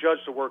want Joe Judge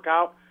to work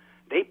out.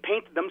 They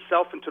painted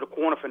themselves into the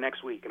corner for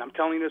next week. And I'm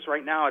telling you this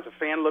right now as a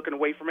fan looking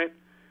away from it.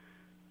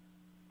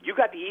 You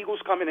got the Eagles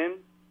coming in,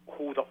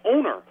 who the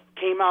owner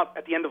came out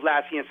at the end of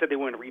last year and said they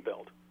were in a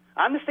rebuild.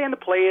 I understand the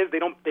players; they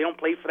don't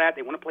play for that.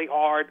 They want to play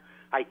hard.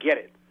 I get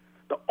it.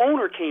 The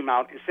owner came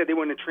out and said they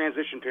were in a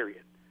transition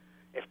period.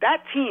 If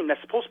that team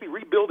that's supposed to be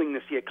rebuilding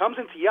this year comes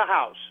into your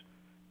house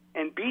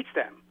and beats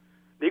them,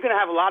 they're going to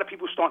have a lot of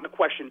people starting to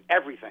question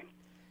everything.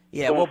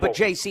 Yeah, well, but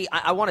JC,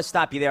 I want to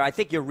stop you there. I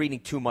think you're reading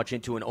too much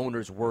into an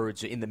owner's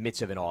words in the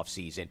midst of an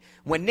offseason.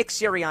 When Nick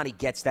Sirianni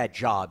gets that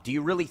job, do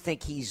you really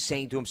think he's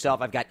saying to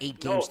himself, I've got 8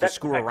 games to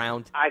screw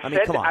around? I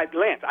mean, come on.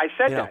 Lance, I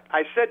said that.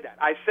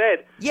 I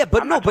said. Yeah,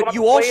 but no, but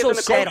you also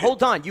said,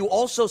 hold on, you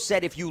also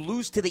said if you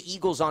lose to the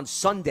Eagles on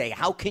Sunday,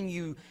 how can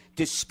you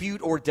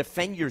dispute or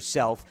defend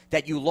yourself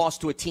that you lost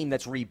to a team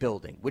that's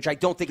rebuilding, which I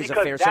don't think is a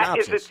fair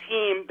synopsis. Because that is a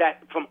team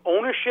that, from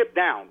ownership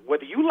down,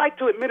 whether you like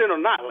to admit it or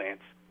not,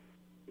 Lance,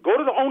 go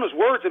to the owner's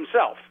words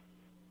himself.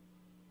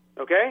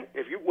 Okay?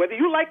 Whether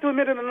you like to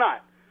admit it or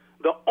not,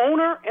 the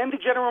owner and the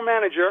general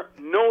manager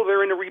know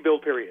they're in a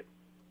rebuild period.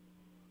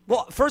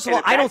 Well, first of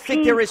all, I don't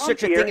think there is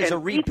such a thing as a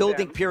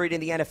rebuilding period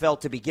in the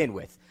NFL to begin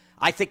with.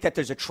 I think that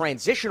there's a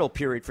transitional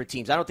period for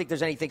teams. I don't think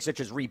there's anything such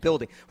as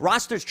rebuilding.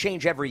 Rosters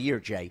change every year,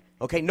 Jay.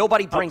 Okay?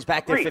 Nobody brings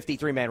back their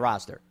 53-man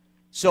roster.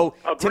 So,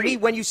 to me,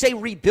 when you say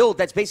rebuild,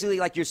 that's basically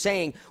like you're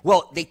saying,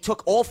 well, they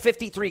took all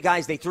 53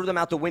 guys, they threw them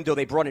out the window,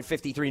 they brought in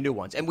 53 new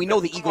ones. And we know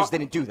the Eagles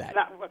didn't do that.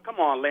 Come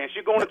on, Lance.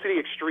 You're going to the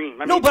extreme.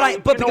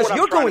 But because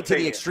you're going to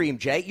the extreme,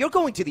 Jay. You're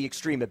going to the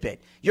extreme a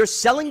bit. You're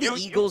selling the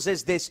Eagles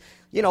as this,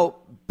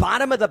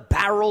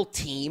 bottom-of-the-barrel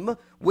team,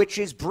 which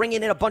is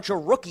bringing in a bunch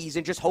of rookies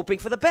and just hoping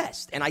for the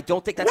best. And I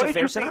don't think that's a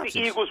fair synopsis. What did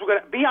you think the Eagles were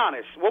going to – be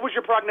honest. What was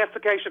your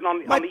prognostication on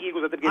the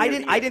Eagles at the beginning of the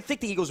year? I didn't think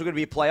the Eagles were going to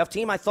be a playoff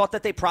team. I thought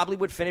that they probably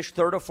would finish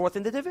 3rd or 4th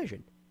in the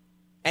division.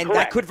 And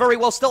Correct. That could very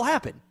well still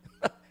happen.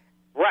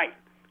 Right.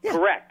 Yeah.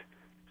 Correct.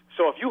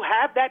 So if you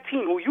have that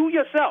team who you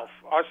yourself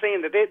are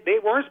saying that they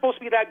weren't supposed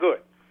to be that good,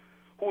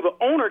 who the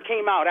owner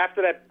came out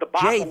after that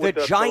debacle Jay, with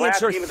the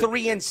Giants are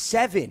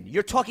 3-7.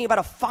 You're talking about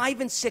a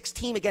 5-6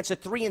 team against a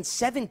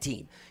 3-7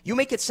 team. You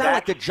make it sound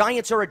like the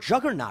Giants are a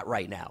juggernaut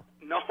right now.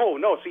 No.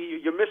 See,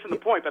 you're missing the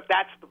point. But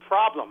that's the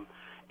problem.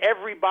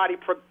 Everybody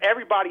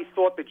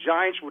thought the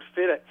Giants would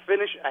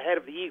finish ahead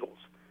of the Eagles.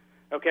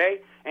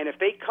 Okay, and if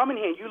they come in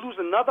here and you lose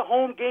another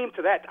home game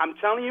to that, I'm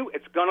telling you,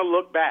 it's going to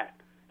look bad.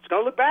 It's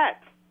going to look bad.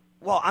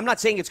 Well, I'm not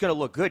saying it's going to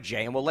look good,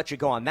 Jay, and we'll let you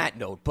go on that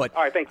note. But,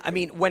 all right, thanks. I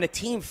mean, when a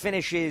team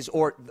finishes,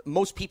 or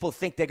most people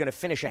think they're going to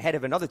finish ahead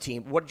of another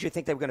team, what did you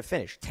think they were going to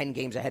finish? 10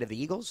 games ahead of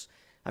the Eagles?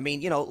 I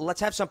mean,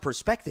 let's have some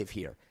perspective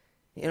here.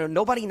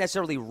 Nobody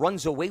necessarily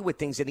runs away with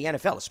things in the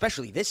NFL,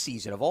 especially this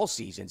season of all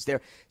seasons.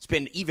 It's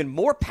been even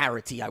more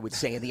parity, I would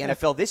say, in the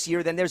NFL this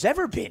year than there's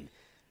ever been.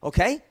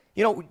 Okay?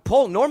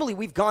 Paul, normally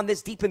we've gone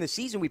this deep in the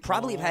season. We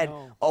probably have had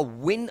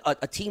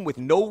a team with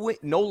no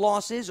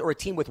losses or a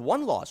team with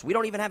 1 loss. We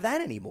don't even have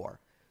that anymore.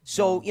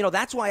 So,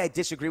 that's why I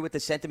disagree with the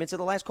sentiments of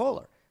the last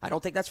caller. I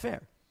don't think that's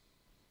fair.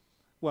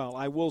 Well,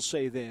 I will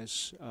say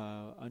this,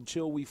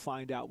 until we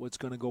find out what's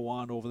going to go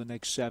on over the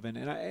next 7,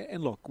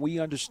 and look, we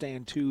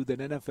understand, too, that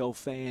NFL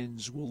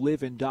fans will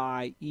live and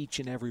die each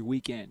and every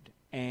weekend.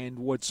 And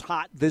what's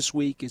hot this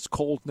week is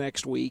cold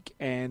next week,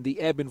 and the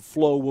ebb and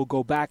flow will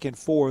go back and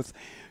forth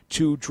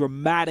to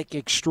dramatic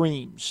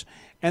extremes.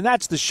 And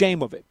that's the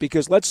shame of it,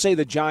 because let's say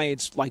the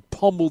Giants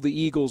pummel the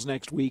Eagles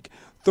next week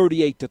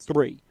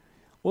 38-3.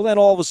 Well, then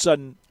all of a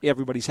sudden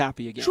everybody's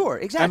happy again. Sure,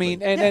 exactly. I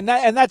mean,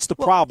 and that's the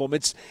problem.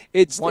 It's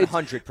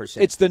 100%.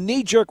 It's the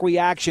knee-jerk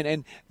reaction,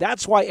 and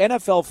that's why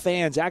NFL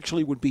fans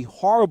actually would be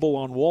horrible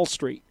on Wall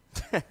Street.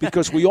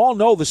 Because we all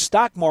know the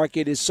stock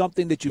market is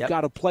something that you've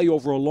got to play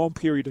over a long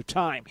period of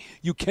time.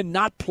 You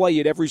cannot play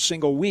it every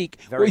single week,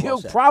 or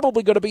you're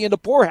probably going to be in the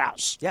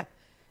poorhouse. Yeah.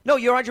 No,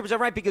 you're 100%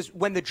 right, because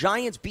when the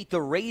Giants beat the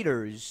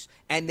Raiders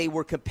and they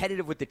were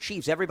competitive with the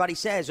Chiefs, everybody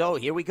says, oh,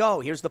 here we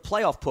go. Here's the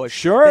playoff push.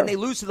 Sure. Then they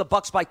lose to the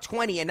Bucs by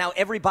 20, and now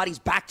everybody's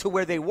back to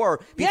where they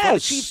were before the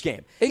Chiefs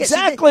game.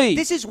 Exactly. Yeah, see,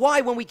 this is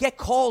why when we get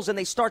calls and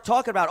they start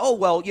talking about, oh,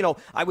 well,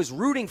 I was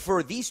rooting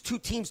for these 2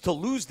 teams to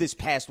lose this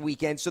past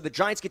weekend so the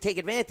Giants could take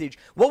advantage.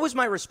 What was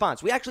my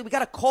response? We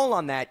got a call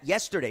on that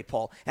yesterday,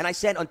 Paul, and I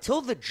said,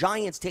 until the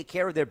Giants take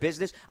care of their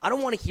business, I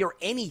don't want to hear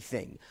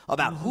anything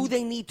about who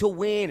they need to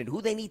win and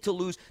who they need to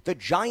lose. The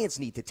Giants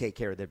need to take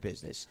care of their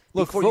business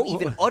before you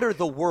even utter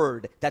the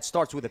word that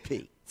starts with a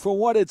P. For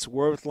what it's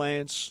worth,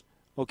 Lance,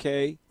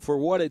 okay, for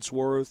what it's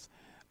worth,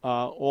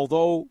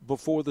 although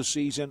before the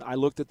season I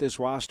looked at this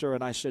roster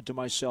and I said to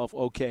myself,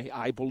 okay,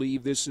 I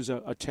believe this is a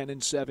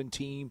 10-7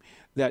 team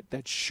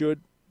that should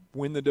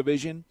win the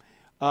division,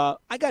 I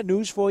got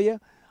news for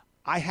you.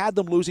 I had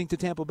them losing to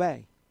Tampa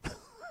Bay.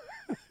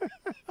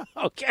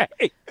 Okay.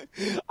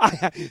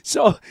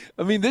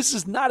 This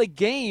is not a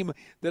game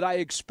that I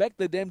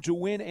expected them to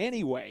win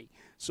anyway.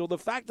 So the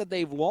fact that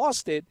they've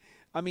lost it,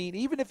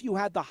 even if you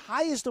had the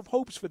highest of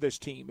hopes for this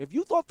team, if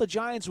you thought the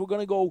Giants were going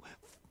to go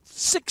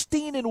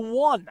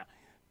 16-1,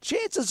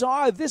 chances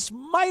are this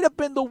might have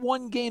been the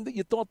one game that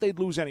you thought they'd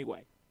lose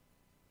anyway.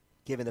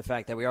 Given the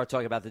fact that we are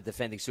talking about the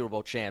defending Super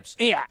Bowl champs.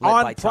 Yeah,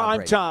 on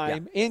prime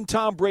time, in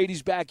Tom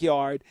Brady's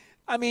backyard.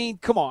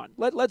 Come on.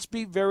 Let's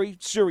be very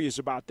serious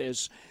about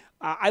this.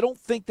 I don't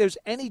think there's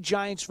any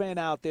Giants fan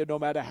out there, no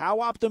matter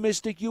how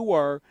optimistic you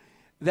were,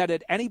 that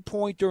at any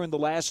point during the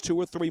last 2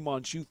 or 3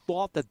 months you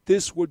thought that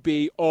this would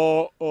be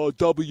a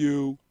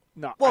W.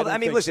 No. Well, I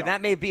mean, listen,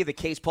 that may be the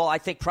case, Paul. I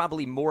think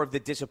probably more of the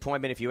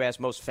disappointment, if you ask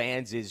most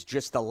fans, is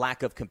just the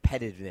lack of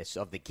competitiveness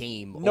of the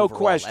game. No overall,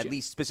 question. At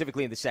least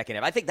specifically in the second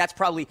half. I think that's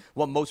probably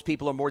what most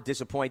people are more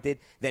disappointed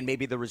than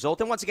maybe the result.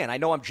 And once again, I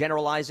know I'm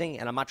generalizing,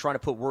 and I'm not trying to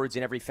put words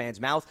in every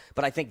fan's mouth,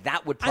 but I think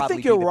that would probably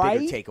be the bigger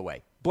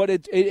takeaway. But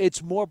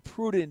it's more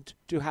prudent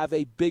to have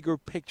a bigger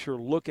picture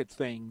look at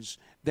things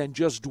than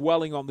just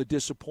dwelling on the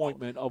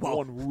disappointment of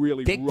one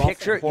really big rough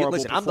picture. and horrible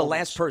Listen, I'm the performance.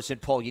 last person,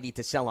 Paul, you need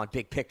to sell on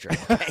big picture.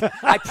 Okay?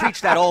 I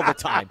preach that all the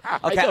time.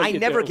 Okay, I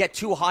never get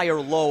too high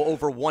or low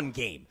over one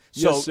game.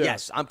 So,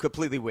 yes, I'm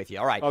completely with you.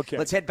 All right, okay.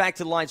 Let's head back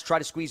to the lines, try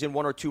to squeeze in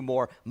one or two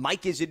more.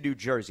 Mike is in New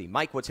Jersey.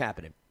 Mike, what's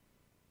happening?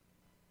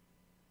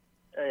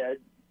 Hey,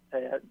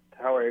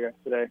 how are you guys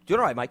today?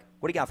 Doing all right, Mike.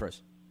 What do you got for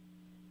us?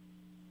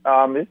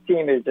 This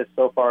team is just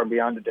so far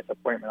beyond a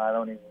disappointment. I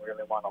don't even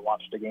really want to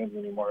watch the games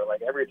anymore.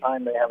 Like, every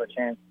time they have a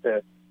chance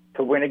to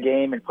win a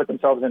game and put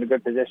themselves in a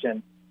good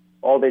position,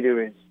 all they do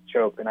is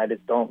choke, and I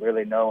just don't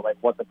really know, like,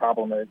 what the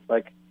problem is.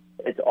 Like,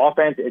 it's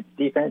offense, it's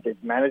defense,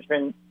 it's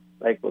management.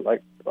 Well,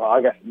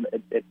 I guess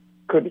it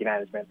could be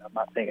management. I'm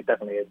not saying it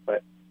definitely is,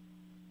 but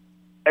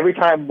every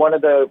time one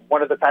of the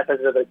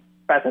facets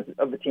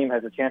of the team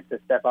has a chance to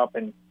step up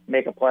and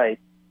make a play,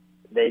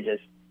 they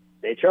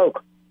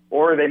choke,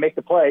 or they make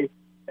the play,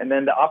 and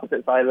then the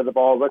opposite side of the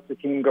ball lets the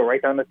team go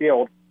right down the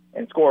field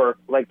and score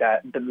like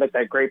that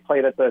great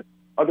play that the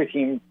other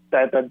team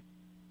that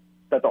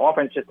the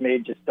offense just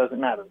made just doesn't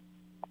matter.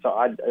 So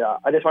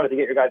I just wanted to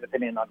get your guys'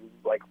 opinion on,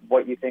 like,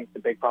 what you think the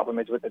big problem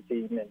is with the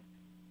team and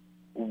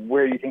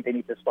where you think they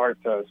need to start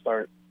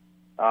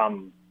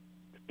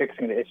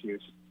fixing the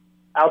issues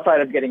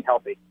outside of getting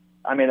healthy.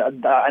 I mean,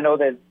 I know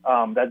that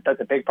that's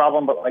a big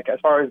problem, but, like, as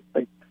far as,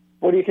 like,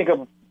 what do you think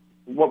of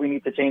what we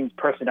need to change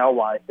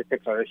personnel-wise to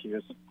fix our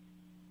issues?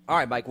 All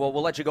right, Mike, well,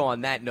 we'll let you go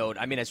on that note.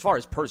 I mean, as far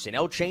as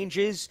personnel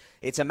changes,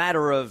 it's a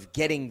matter of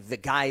getting the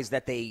guys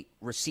that they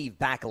received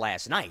back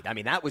last night. I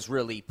mean, that was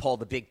really, Paul,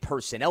 the big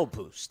personnel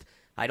boost.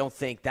 I don't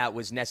think that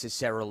was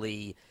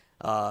necessarily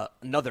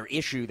another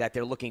issue that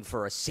they're looking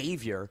for a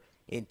savior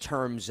in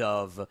terms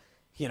of,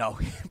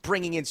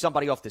 bringing in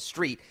somebody off the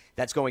street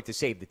that's going to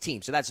save the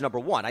team. So that's number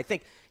one. I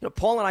think,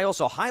 Paul and I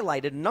also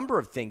highlighted a number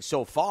of things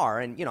so far.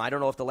 And, I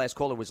don't know if the last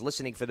caller was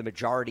listening for the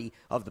majority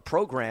of the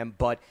program,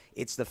 but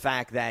it's the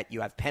fact that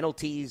you have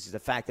penalties, the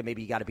fact that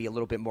maybe you got to be a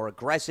little bit more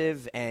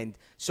aggressive and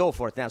so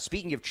forth. Now,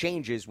 speaking of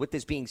changes, with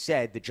this being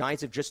said, the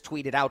Giants have just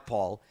tweeted out,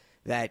 Paul,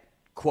 that,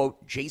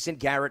 quote, Jason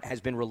Garrett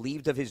has been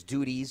relieved of his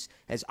duties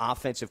as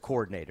offensive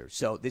coordinator.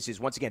 So this is,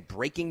 once again,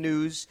 breaking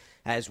news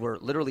as we're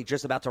literally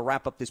just about to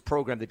wrap up this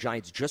program. The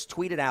Giants just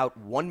tweeted out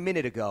 1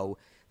 minute ago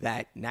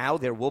that now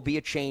there will be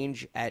a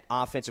change at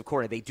offensive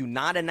coordinator. They do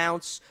not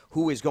announce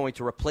who is going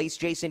to replace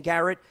Jason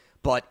Garrett,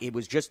 but it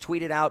was just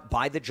tweeted out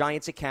by the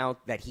Giants account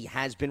that he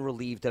has been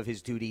relieved of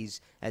his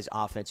duties as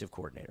offensive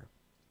coordinator.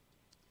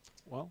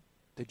 Well,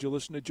 did you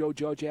listen to Joe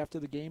Judge after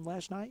the game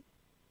last night?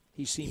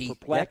 He seemed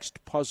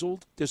perplexed,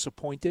 puzzled,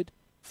 disappointed,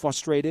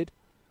 frustrated.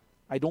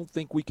 I don't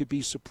think we could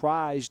be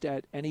surprised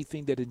at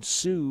anything that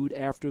ensued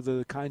after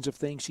the kinds of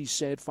things he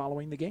said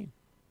following the game.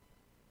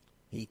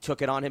 He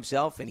took it on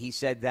himself, and he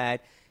said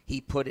that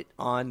he put it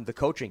on the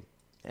coaching.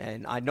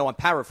 And I know I'm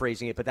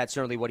paraphrasing it, but that's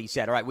certainly what he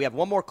said. All right, we have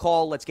one more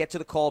call. Let's get to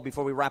the call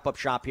before we wrap up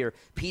shop here.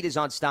 Pete is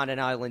on Staten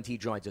Island. He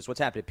joins us. What's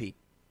happening, Pete?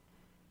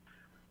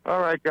 All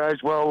right, guys.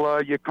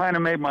 Well, you kind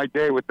of made my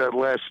day with that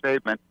last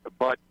statement,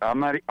 but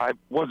I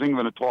wasn't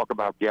going to talk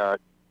about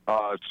Garrett,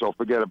 so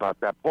forget about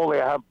that. Paulie,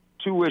 I have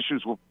two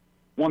issues with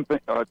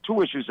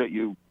two issues that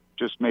you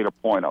just made a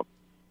point of,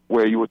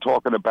 where you were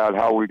talking about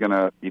how we're going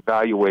to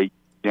evaluate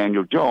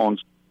Daniel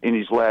Jones in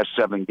these last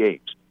 7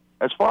 games.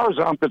 As far as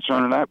I'm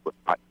concerned,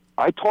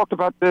 I talked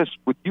about this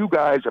with you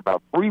guys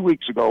about 3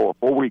 weeks ago or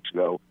 4 weeks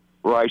ago,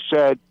 where I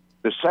said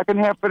the second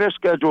half of their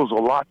schedule is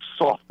a lot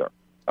softer.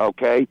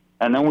 Okay.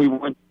 And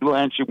then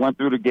Lance, you went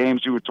through the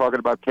games. You were talking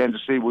about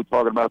Kansas City. We were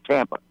talking about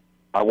Tampa.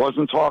 I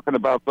wasn't talking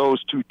about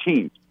those two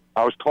teams.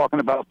 I was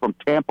talking about from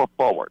Tampa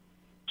forward.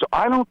 So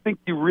I don't think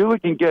you really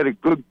can get a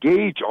good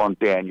gauge on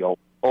Daniel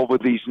over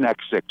these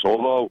next 6,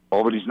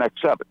 over these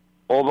next 7.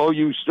 Although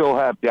you still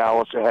have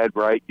Dallas ahead,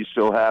 right? You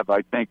still have,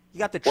 I think. You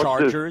got the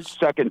Chargers.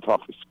 The second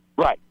toughest.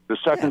 Right. The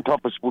second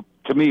toughest,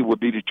 to me, would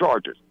be the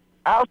Chargers.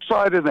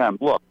 Outside of them,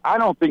 look, I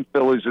don't think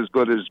Philly's as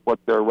good as what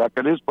their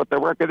record is, but their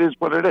record is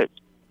what it is.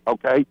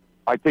 Okay?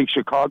 I think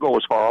Chicago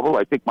is horrible.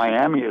 I think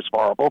Miami is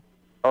horrible.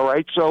 All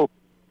right? So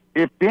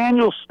if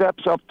Daniel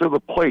steps up to the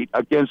plate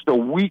against a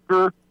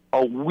weaker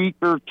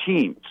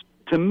teams,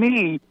 to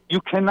me, you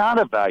cannot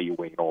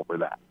evaluate over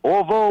that.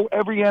 Although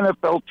every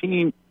NFL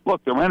team,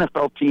 look, they're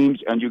NFL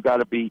teams, and you got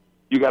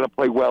to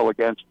play well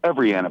against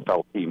every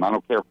NFL team. I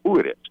don't care who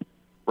it is,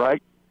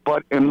 right?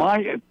 But in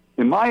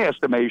my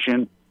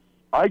estimation,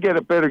 I get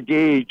a better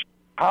gauge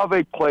how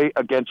they play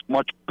against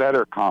much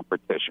better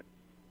competition.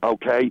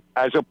 Okay,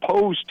 as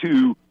opposed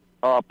to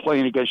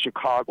playing against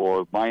Chicago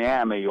or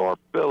Miami or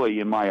Philly,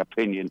 in my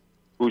opinion,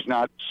 who's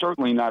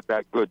certainly not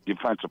that good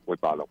defensively,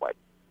 by the way.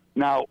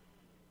 Now,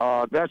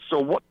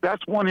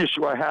 That's one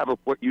issue I have of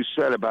what you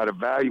said about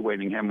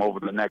evaluating him over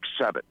the next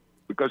 7,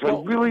 because I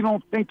really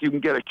don't think you can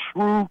get a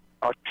true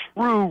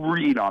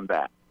read on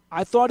that.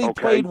 I thought he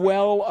played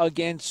well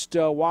against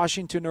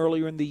Washington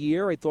earlier in the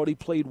year. I thought he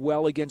played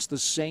well against the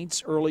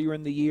Saints earlier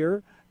in the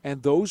year,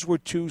 and those were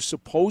two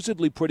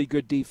supposedly pretty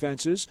good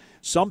defenses.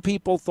 Some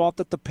people thought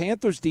that the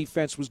Panthers'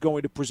 defense was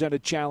going to present a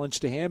challenge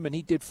to him, and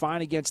he did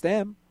fine against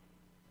them.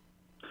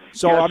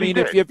 So, yes, I mean,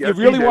 if yes, you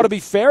really want to be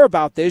fair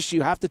about this,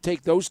 you have to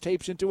take those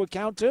tapes into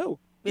account, too.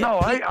 No,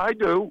 I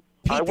do.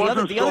 Pete,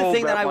 the other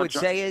thing that I would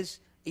say is,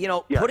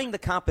 putting the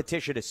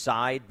competition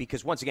aside,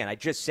 because once again, I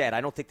just said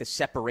I don't think the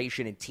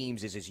separation in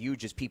teams is as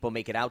huge as people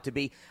make it out to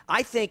be.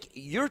 I think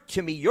your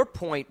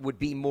point would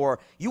be more,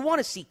 you want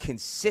to see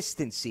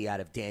consistency out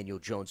of Daniel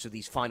Jones for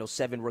these final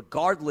 7,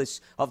 regardless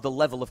of the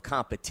level of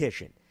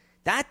competition.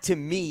 That, to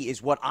me,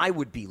 is what I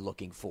would be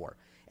looking for.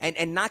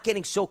 And not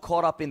getting so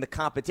caught up in the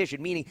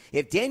competition, meaning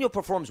if Daniel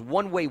performs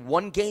one way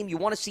one game, you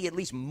want to see at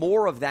least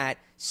more of that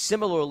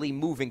similarly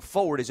moving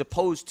forward, as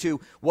opposed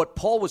to what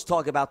Paul was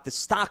talking about, the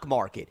stock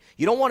market.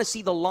 You don't want to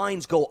see the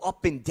lines go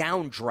up and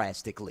down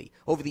drastically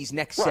over these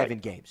next 7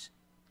 games.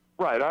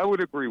 Right, I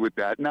would agree with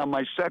that. Now,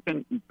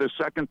 the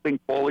second thing,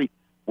 Paulie,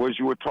 was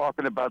you were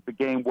talking about the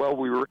game, well,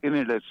 we were in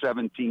it at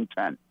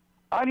 17-10.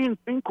 I didn't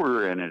think we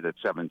were in it at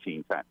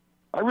 17-10.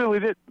 I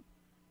really didn't.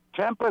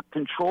 Tampa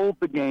controlled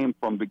the game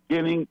from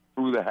beginning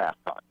through the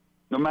halftime,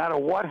 no matter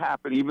what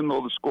happened, even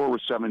though the score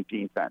was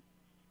 17-10.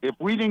 If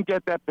we didn't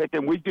get that pick,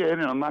 and we did,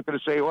 and I'm not going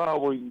to say,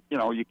 well, you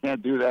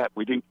can't do that.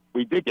 We did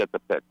get the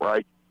pick,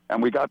 right?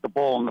 And we got the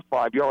ball on the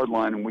 5-yard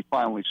line, and we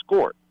finally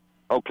scored.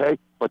 Okay?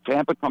 But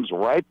Tampa comes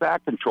right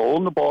back,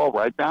 controlling the ball,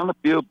 right down the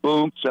field,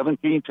 boom,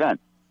 17-10.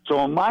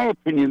 So in my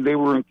opinion, they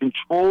were in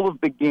control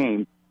of the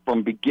game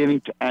from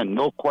beginning to end,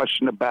 no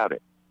question about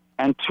it.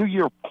 And to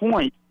your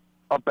point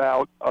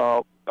about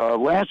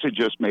Lance had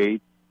just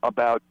made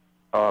about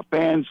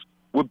fans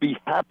would be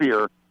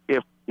happier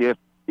if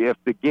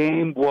the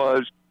game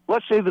was,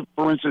 let's say that,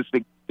 for instance,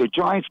 the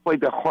Giants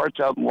played their hearts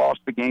out and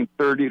lost the game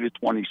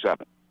 30-27.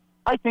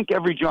 I think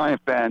every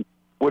Giant fan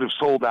would have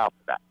sold out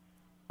for that,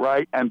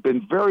 right? And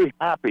been very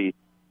happy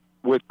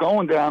with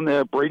going down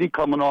there, Brady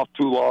coming off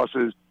 2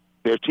 losses,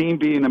 their team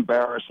being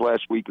embarrassed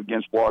last week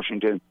against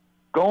Washington,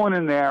 going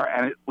in there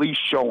and at least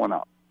showing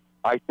up.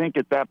 I think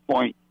at that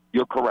point,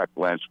 you're correct,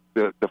 Lance.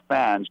 The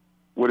fans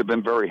would have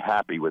been very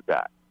happy with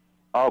that.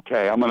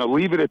 Okay, I'm going to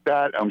leave it at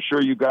that. I'm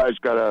sure you guys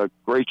got a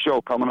great show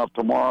coming up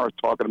tomorrow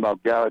talking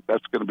about Garrett.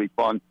 That's going to be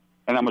fun.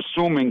 And I'm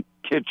assuming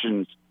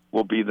Kitchens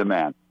will be the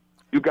man.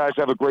 You guys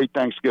have a great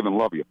Thanksgiving.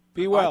 Love you.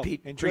 Be well.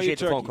 Pete, appreciate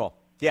the phone call.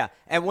 Yeah,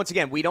 and once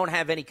again, we don't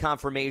have any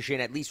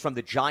confirmation, at least from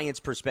the Giants'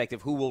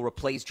 perspective, who will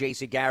replace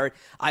Jason Garrett.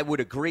 I would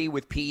agree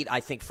with Pete. I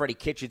think Freddie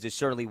Kitchens is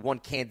certainly one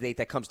candidate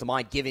that comes to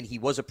mind, given he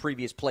was a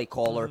previous play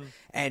caller. Mm-hmm.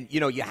 And,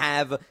 you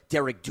have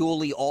Derek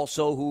Dooley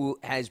also, who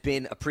has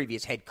been a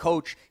previous head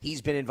coach.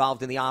 He's been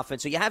involved in the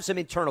offense. So you have some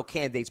internal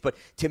candidates. But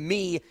to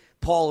me,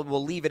 Paul,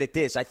 we'll leave it at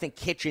this. I think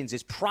Kitchens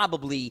is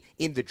probably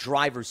in the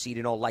driver's seat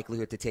in all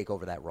likelihood to take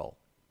over that role.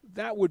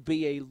 That would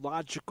be a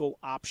logical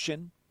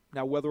option.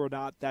 Now, whether or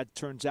not that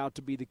turns out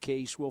to be the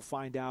case, we'll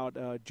find out.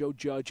 Joe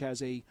Judge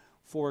has a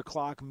 4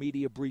 o'clock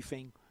media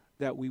briefing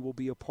that we will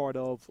be a part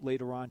of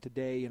later on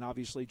today, and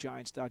obviously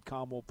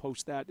Giants.com will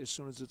post that as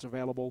soon as it's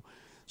available.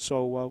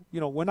 So,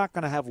 we're not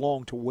going to have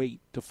long to wait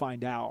to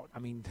find out. I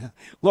mean,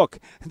 look,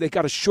 they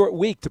got a short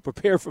week to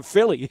prepare for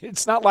Philly.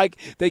 It's not like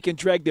they can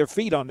drag their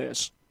feet on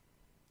this.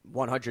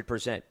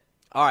 100%.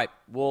 All right,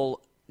 we'll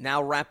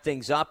now wrap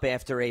things up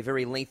after a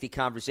very lengthy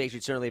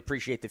conversation. Certainly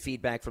appreciate the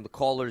feedback from the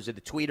callers and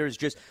the tweeters.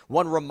 Just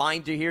one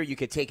reminder here, you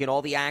can take in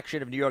all the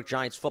action of New York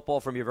Giants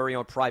football from your very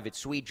own private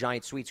suite.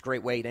 Giant Suite's a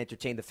great way to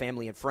entertain the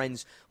family and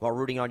friends while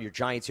rooting on your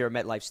Giants here at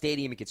MetLife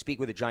Stadium. You can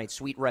speak with a Giant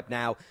Suite rep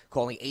now,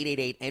 calling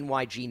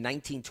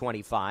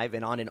 888-NYG-1925.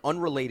 And on an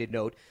unrelated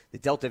note, the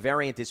Delta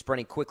variant is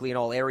spreading quickly in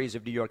all areas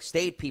of New York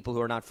State. People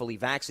who are not fully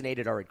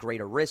vaccinated are at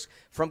greater risk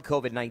from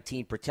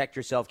COVID-19. Protect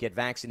yourself. Get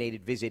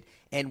vaccinated. Visit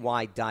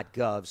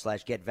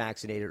ny.gov/get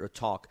vaccinated or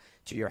talk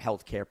to your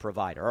healthcare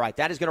provider. All right,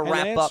 that is going to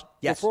wrap Lance, up.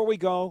 Yes. Before we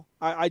go,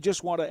 I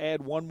just want to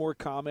add one more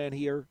comment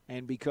here,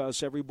 and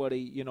because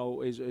everybody,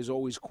 is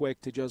always quick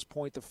to just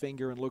point the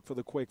finger and look for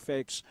the quick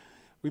fix.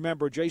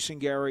 Remember, Jason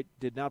Garrett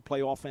did not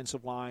play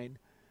offensive line.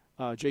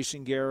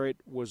 Jason Garrett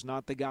was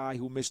not the guy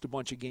who missed a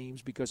bunch of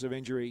games because of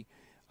injury.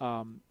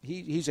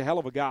 He's a hell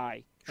of a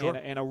guy. Sure.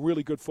 and a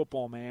really good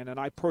football man, and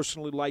I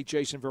personally like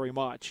Jason very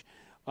much.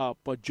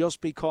 But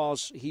just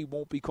because he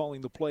won't be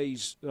calling the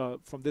plays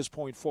from this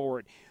point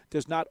forward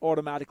does not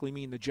automatically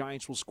mean the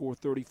Giants will score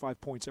 35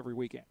 points every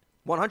weekend.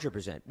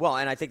 100%. Well,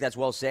 and I think that's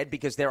well said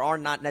because there are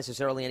not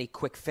necessarily any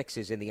quick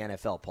fixes in the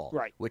NFL, Paul.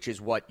 Right. Which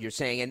is what you're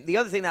saying. And the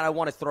other thing that I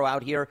want to throw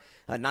out here,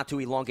 not to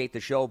elongate the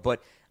show,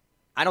 but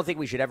I don't think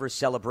we should ever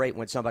celebrate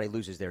when somebody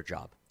loses their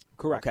job.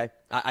 Correct. Okay?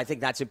 I think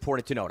that's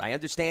important to note. I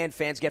understand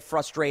fans get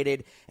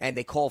frustrated and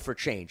they call for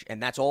change,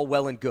 and that's all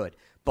well and good.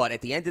 But at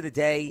the end of the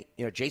day,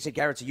 Jason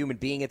Garrett's a human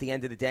being at the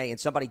end of the day, and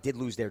somebody did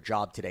lose their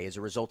job today as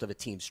a result of a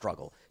team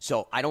struggle.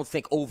 So I don't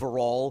think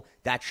overall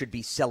that should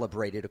be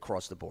celebrated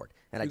across the board.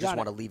 And I just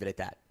want to leave it at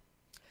that.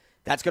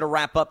 That's going to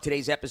wrap up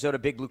today's episode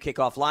of Big Blue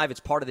Kickoff Live. It's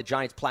part of the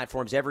Giants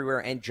platforms everywhere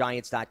and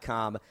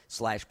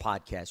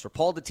Giants.com/podcast. For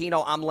Paul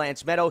Dottino, I'm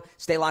Lance Meadow.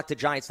 Stay locked to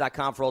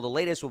Giants.com for all the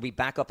latest. We'll be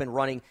back up and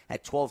running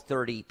at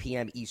 12:30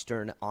 p.m.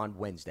 Eastern on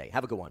Wednesday.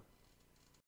 Have a good one.